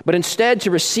 but instead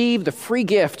to receive the free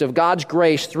gift of God's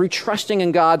grace through trusting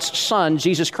in God's Son,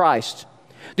 Jesus Christ,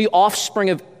 the offspring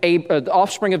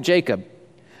of Jacob.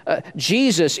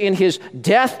 Jesus, in his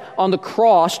death on the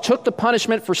cross, took the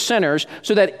punishment for sinners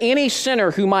so that any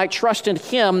sinner who might trust in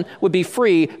him would be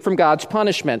free from God's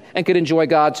punishment and could enjoy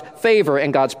God's favor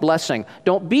and God's blessing.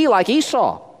 Don't be like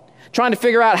Esau. trying to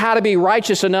figure out how to be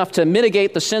righteous enough to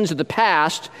mitigate the sins of the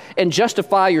past and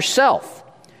justify yourself.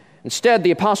 Instead,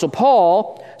 the Apostle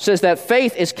Paul says that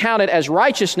faith is counted as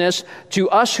righteousness to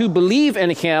us who believe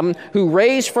in him who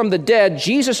raised from the dead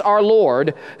Jesus our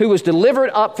Lord, who was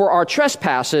delivered up for our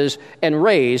trespasses and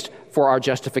raised for our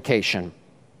justification.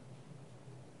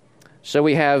 So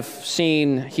we have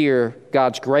seen here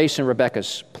God's grace in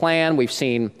Rebekah's plan. We've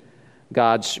seen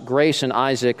God's grace in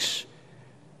Isaac's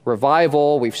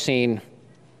revival. We've seen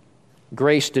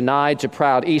grace denied to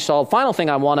proud Esau. Final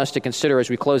thing I want us to consider as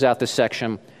we close out this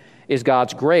section is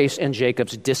God's grace in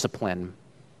Jacob's discipline.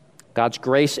 God's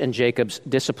grace in Jacob's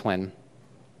discipline.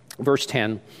 Verse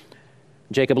 10,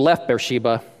 Jacob left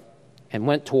Beersheba and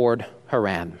went toward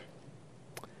Haran.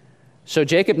 So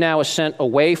Jacob now is sent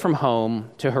away from home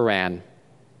to Haran.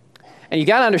 And you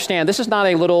got to understand, this is not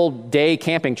a little day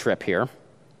camping trip here.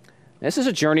 This is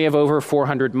a journey of over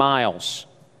 400 miles.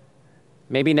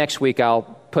 Maybe next week I'll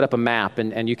put up a map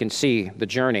and you can see the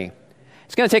journey.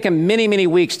 It's going to take him many, many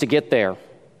weeks to get there.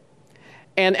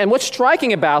 And what's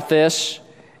striking about this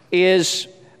is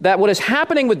that what is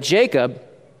happening with Jacob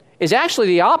is actually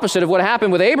the opposite of what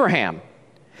happened with Abraham.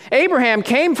 Abraham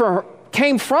came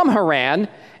from Haran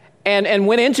and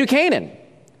went into Canaan.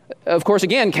 Of course,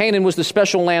 again, Canaan was the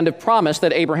special land of promise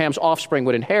that Abraham's offspring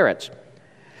would inherit.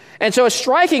 And so it's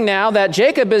striking now that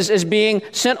Jacob is being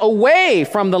sent away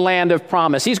from the land of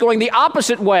promise. He's going the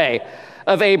opposite way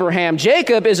of Abraham.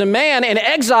 Jacob is a man in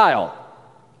exile.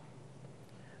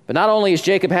 But not only is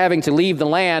Jacob having to leave the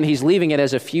land, he's leaving it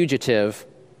as a fugitive,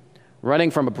 running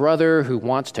from a brother who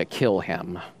wants to kill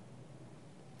him.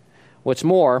 What's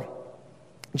more,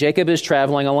 Jacob is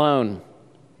traveling alone.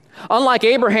 Unlike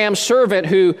Abraham's servant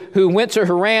who went to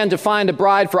Haran to find a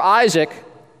bride for Isaac,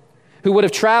 who would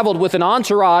have traveled with an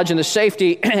entourage and the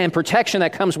safety and protection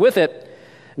that comes with it,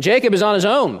 Jacob is on his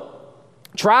own,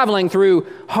 traveling through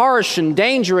harsh and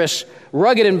dangerous,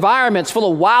 rugged environments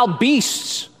full of wild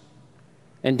beasts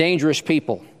and dangerous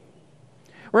people.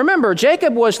 Remember,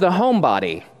 Jacob was the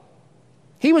homebody.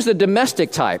 He was the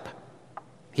domestic type.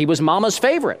 He was mama's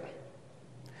favorite.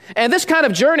 And this kind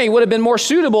of journey would have been more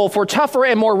suitable for tougher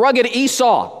and more rugged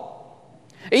Esau.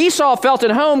 Esau felt at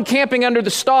home camping under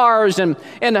the stars and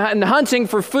hunting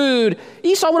for food.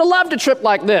 Esau would have loved a trip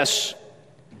like this.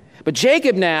 But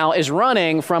Jacob now is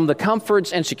running from the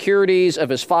comforts and securities of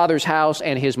his father's house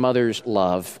and his mother's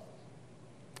love.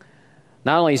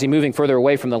 Not only is he moving further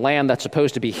away from the land that's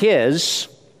supposed to be his,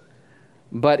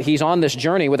 but he's on this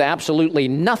journey with absolutely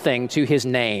nothing to his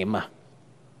name.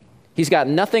 He's got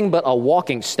nothing but a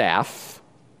walking staff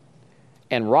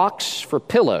and rocks for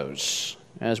pillows,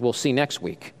 as we'll see next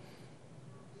week.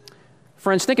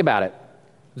 Friends, think about it.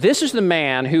 This is the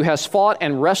man who has fought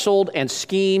and wrestled and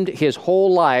schemed his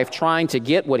whole life trying to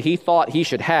get what he thought he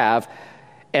should have,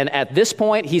 and at this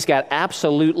point, he's got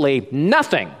absolutely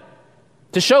nothing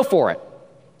to show for it.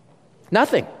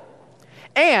 Nothing.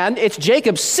 And it's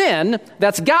Jacob's sin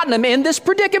that's gotten him in this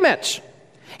predicament.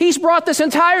 He's brought this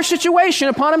entire situation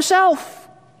upon himself.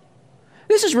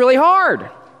 This is really hard.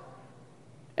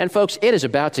 And folks, it is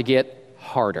about to get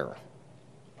harder.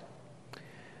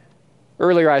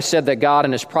 Earlier I said that God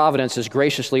in his providence is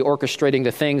graciously orchestrating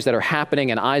the things that are happening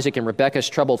in Isaac and Rebekah's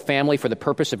troubled family for the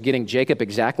purpose of getting Jacob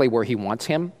exactly where he wants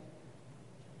him.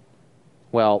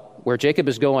 Well, where Jacob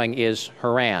is going is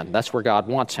Haran. That's where God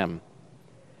wants him.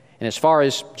 And as far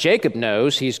as Jacob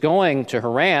knows, he's going to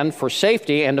Haran for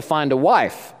safety and to find a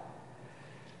wife.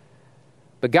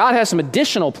 But God has some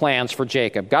additional plans for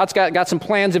Jacob. God's got some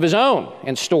plans of his own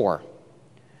in store.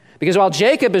 Because while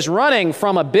Jacob is running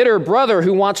from a bitter brother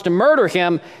who wants to murder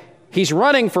him, he's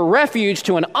running for refuge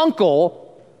to an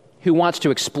uncle who wants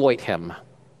to exploit him.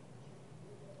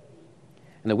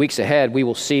 In the weeks ahead, we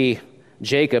will see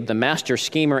Jacob, the master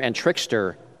schemer and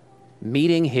trickster,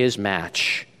 meeting his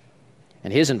match.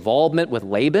 And his involvement with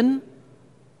Laban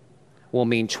will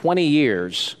mean 20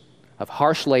 years of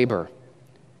harsh labor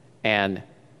and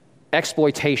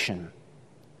exploitation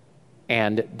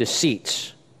and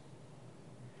deceit.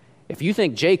 If you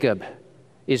think Jacob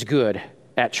is good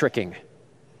at tricking,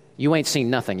 you ain't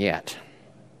seen nothing yet.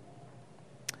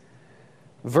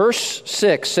 Verse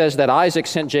 6 says that Isaac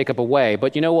sent Jacob away,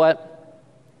 but you know what?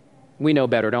 We know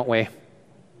better, don't we?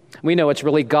 We know it's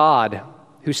really God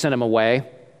who sent him away.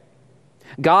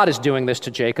 God is doing this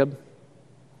to Jacob.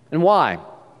 And why?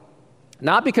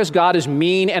 Not because God is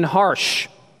mean and harsh,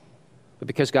 but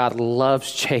because God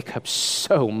loves Jacob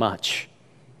so much.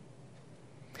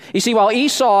 You see, while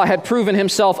Esau had proven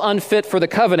himself unfit for the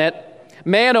covenant,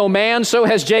 man, oh man, so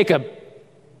has Jacob.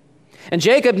 And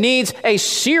Jacob needs a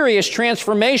serious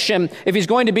transformation if he's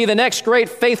going to be the next great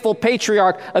faithful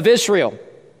patriarch of Israel.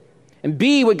 and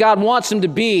be what God wants him to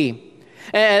be.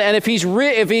 And if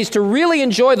he's to really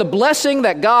enjoy the blessing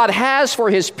that God has for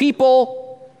his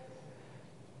people,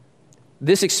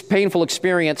 this painful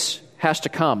experience has to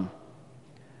come.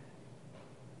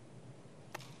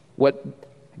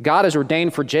 What God has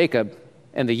ordained for Jacob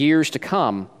in the years to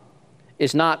come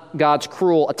is not God's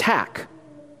cruel attack.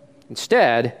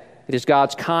 Instead, it is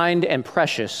God's kind and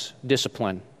precious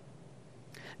discipline.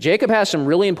 Jacob has some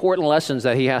really important lessons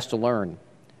that he has to learn.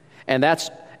 And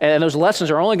those lessons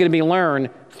are only going to be learned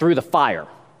through the fire.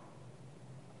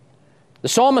 The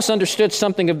psalmist understood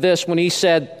something of this when he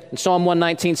said in Psalm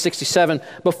 119:67,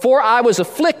 "Before I was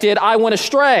afflicted, I went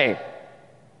astray,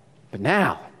 but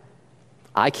now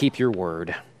I keep your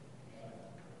word."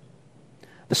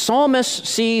 The psalmist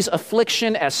sees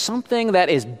affliction as something that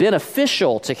is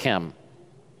beneficial to him.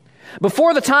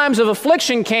 Before the times of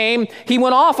affliction came, he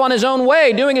went off on his own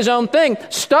way, doing his own thing,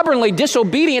 stubbornly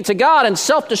disobedient to God and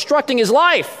self-destructing his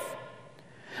life.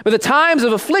 But the times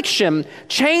of affliction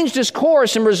changed his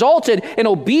course and resulted in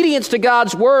obedience to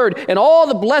God's word and all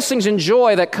the blessings and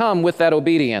joy that come with that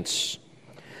obedience.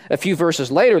 A few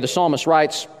verses later, the psalmist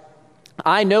writes,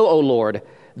 "I know, O Lord,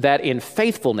 that in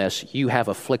faithfulness you have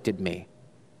afflicted me."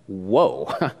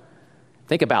 Whoa,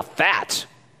 think about that.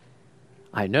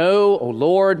 "I know, O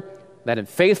Lord, that in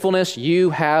faithfulness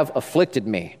you have afflicted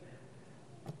me."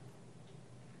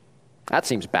 That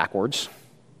seems backwards.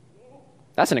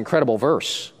 That's an incredible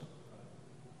verse.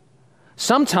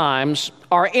 Sometimes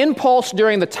our impulse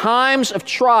during the times of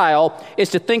trial is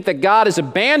to think that God has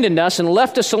abandoned us and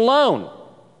left us alone.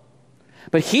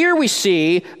 But here we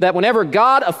see that whenever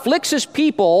God afflicts his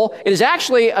people, it is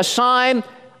actually a sign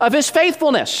of his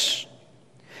faithfulness.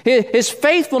 His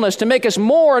faithfulness to make us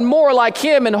more and more like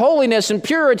him in holiness and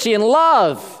purity and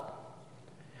love,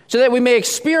 so that we may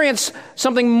experience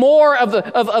something more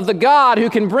of the God who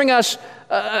can bring us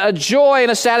a joy and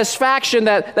a satisfaction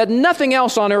that nothing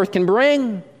else on earth can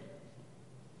bring.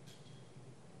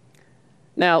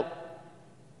 Now,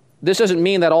 this doesn't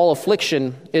mean that all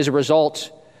affliction is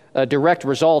a direct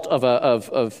result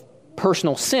of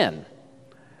personal sin.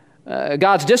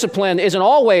 God's discipline isn't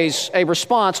always a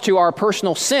response to our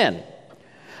personal sin.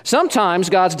 Sometimes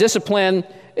God's discipline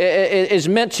is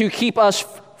meant to keep us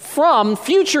from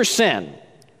future sin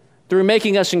through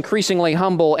making us increasingly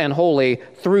humble and holy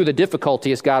through the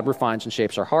difficulty as God refines and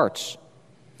shapes our hearts.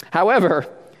 However,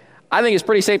 I think it's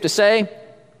pretty safe to say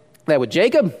that with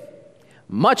Jacob,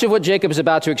 much of what Jacob is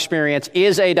about to experience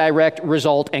is a direct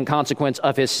result and consequence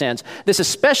of his sins. This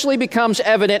especially becomes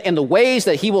evident in the ways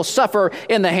that he will suffer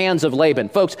in the hands of Laban.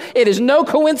 Folks, it is no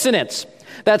coincidence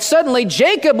that suddenly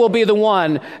Jacob will be the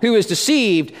one who is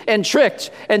deceived and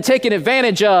tricked and taken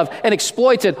advantage of and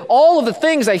exploited. All of the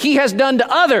things that he has done to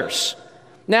others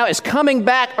now is coming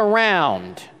back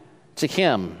around to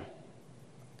him.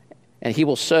 And he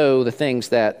will reap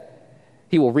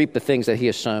the things that he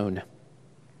has sown.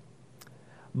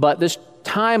 But this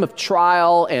time of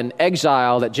trial and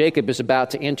exile that Jacob is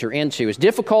about to enter into, as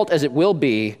difficult as it will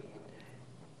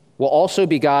also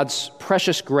be God's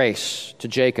precious grace to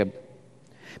Jacob.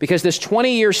 Because this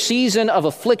 20-year season of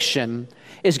affliction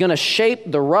is going to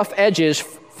shape the rough edges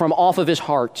from off of his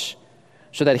heart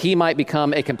so that he might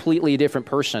become a completely different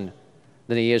person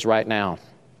than he is right now.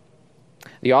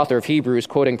 The author of Hebrews,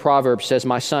 quoting Proverbs, says,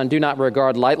 "My son, do not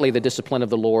regard lightly the discipline of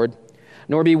the Lord,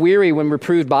 nor be weary when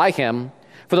reproved by him.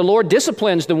 For the Lord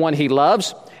disciplines the one he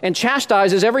loves and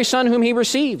chastises every son whom he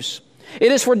receives.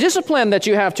 It is for discipline that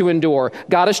you have to endure.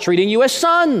 God is treating you as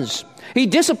sons. He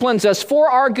disciplines us for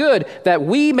our good, that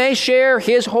we may share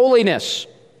his holiness.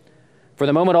 For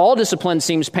the moment, all discipline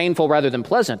seems painful rather than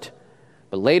pleasant,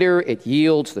 but later it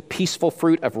yields the peaceful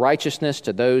fruit of righteousness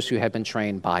to those who have been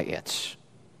trained by it."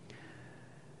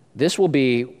 This will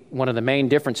be one of the main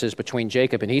differences between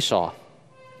Jacob and Esau.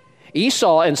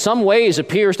 Esau, in some ways,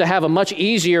 appears to have a much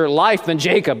easier life than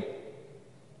Jacob.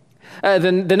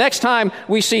 The next time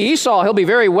we see Esau, he'll be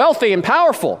very wealthy and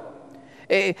powerful.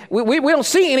 We don't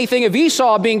see anything of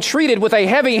Esau being treated with a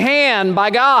heavy hand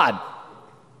by God.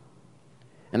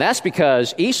 And that's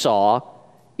because Esau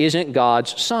isn't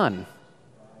God's son.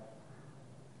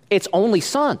 It's only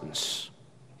sons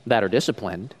that are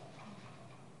disciplined.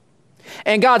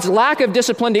 And God's lack of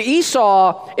discipline to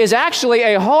Esau is actually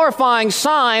a horrifying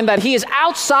sign that he is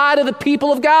outside of the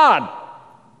people of God.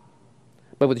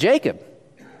 But with Jacob,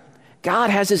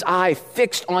 God has his eye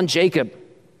fixed on Jacob.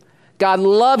 God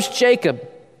loves Jacob,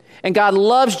 and God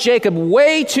loves Jacob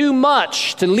way too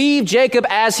much to leave Jacob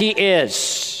as he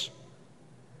is.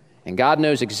 And God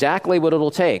knows exactly what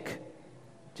it'll take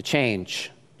to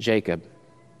change Jacob.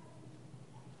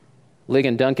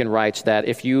 Ligon Duncan writes that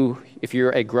if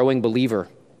you're a growing believer,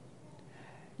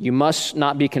 you must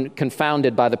not be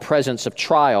confounded by the presence of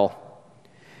trial,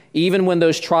 even when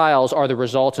those trials are the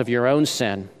result of your own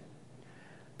sin,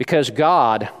 because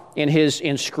God, in his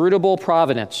inscrutable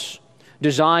providence,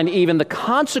 designed even the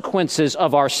consequences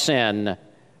of our sin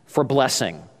for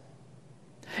blessing.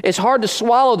 It's hard to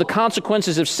swallow the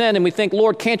consequences of sin, and we think,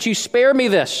 Lord, can't you spare me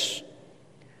this?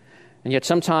 And yet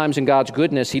sometimes in God's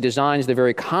goodness, he designs the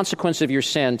very consequence of your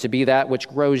sin to be that which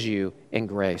grows you in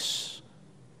grace.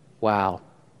 Wow,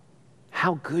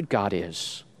 how good God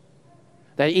is.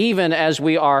 That even as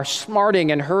we are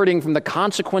smarting and hurting from the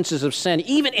consequences of sin,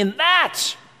 even in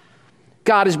that,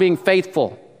 God is being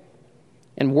faithful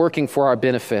and working for our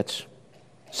benefit.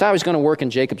 That's how he's going to work in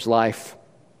Jacob's life.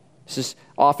 This is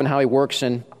often how he works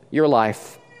in your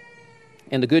life.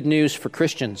 And the good news for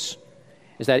Christians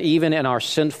is that even in our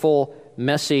sinful,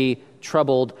 messy,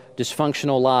 troubled,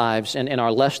 dysfunctional lives and in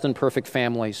our less than perfect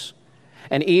families,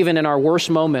 and even in our worst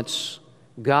moments,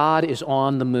 God is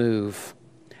on the move.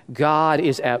 God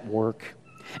is at work.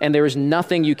 And there is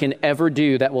nothing you can ever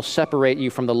do that will separate you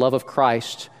from the love of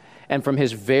Christ and from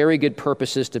his very good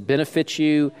purposes to benefit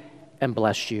you and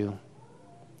bless you.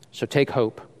 So take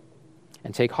hope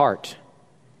and take heart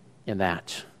in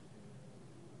that.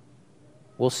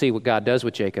 We'll see what God does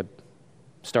with Jacob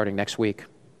starting next week.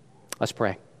 Let's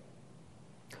pray.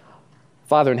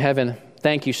 Father in heaven,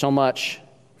 thank you so much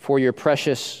for your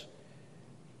precious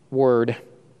word.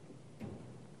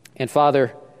 And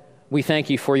Father, we thank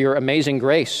you for your amazing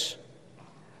grace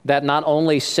that not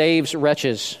only saves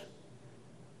wretches,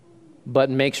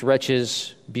 but makes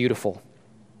wretches beautiful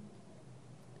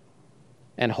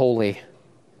and holy,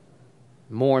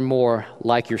 more and more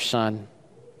like your Son.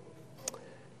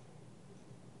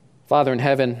 Father in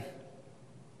heaven,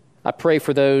 I pray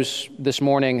for those this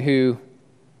morning who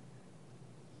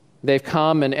they've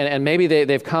come and maybe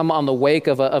they've come on the wake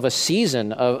of a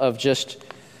season of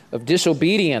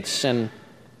disobedience and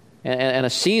a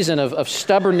season of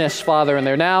stubbornness, Father, and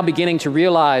they're now beginning to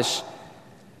realize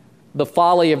the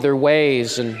folly of their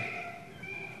ways. And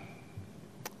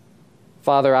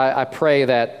Father, I pray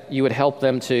that you would help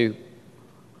them to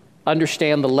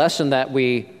understand the lesson that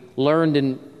we learned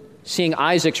in seeing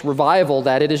Isaac's revival,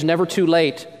 that it is never too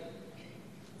late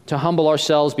to humble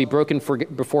ourselves, be broken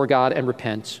before God, and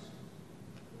repent.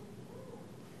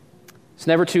 It's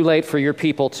never too late for your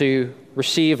people to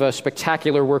receive a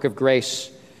spectacular work of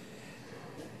grace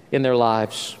in their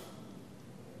lives.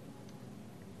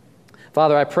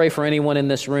 Father, I pray for anyone in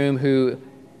this room who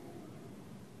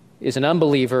is an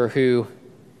unbeliever, who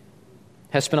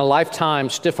has spent a lifetime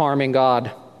stiff-arming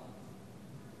God,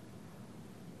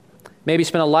 maybe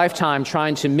spent a lifetime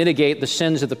trying to mitigate the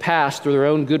sins of the past through their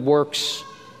own good works.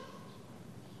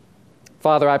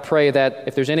 Father, I pray that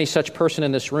if there's any such person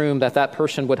in this room, that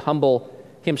person would humble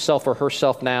himself or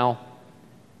herself now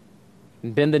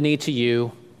and bend the knee to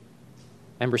you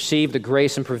and receive the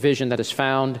grace and provision that is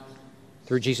found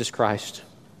through Jesus Christ.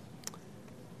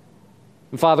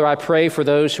 And Father, I pray for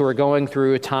those who are going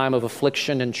through a time of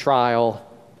affliction and trial.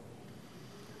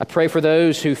 I pray for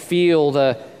those who feel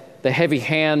the heavy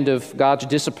hand of God's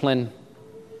discipline.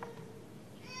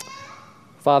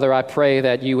 Father, I pray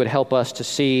that you would help us to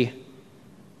see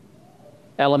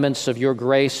elements of your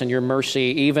grace and your mercy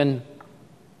even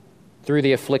through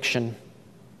the affliction.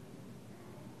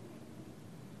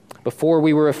 Before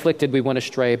we were afflicted, we went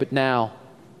astray, but now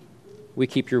we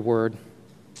keep your word.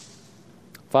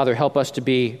 Father, help us to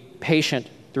be patient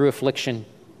through affliction,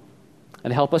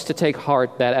 and help us to take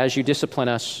heart that as you discipline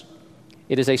us,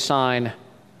 it is a sign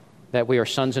that we are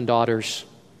sons and daughters,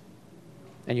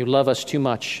 and you love us too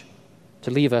much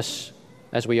to leave us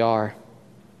as we are.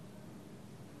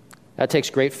 That takes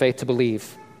great faith to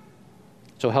believe,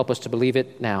 so help us to believe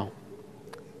it now.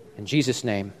 In Jesus'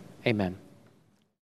 name, amen.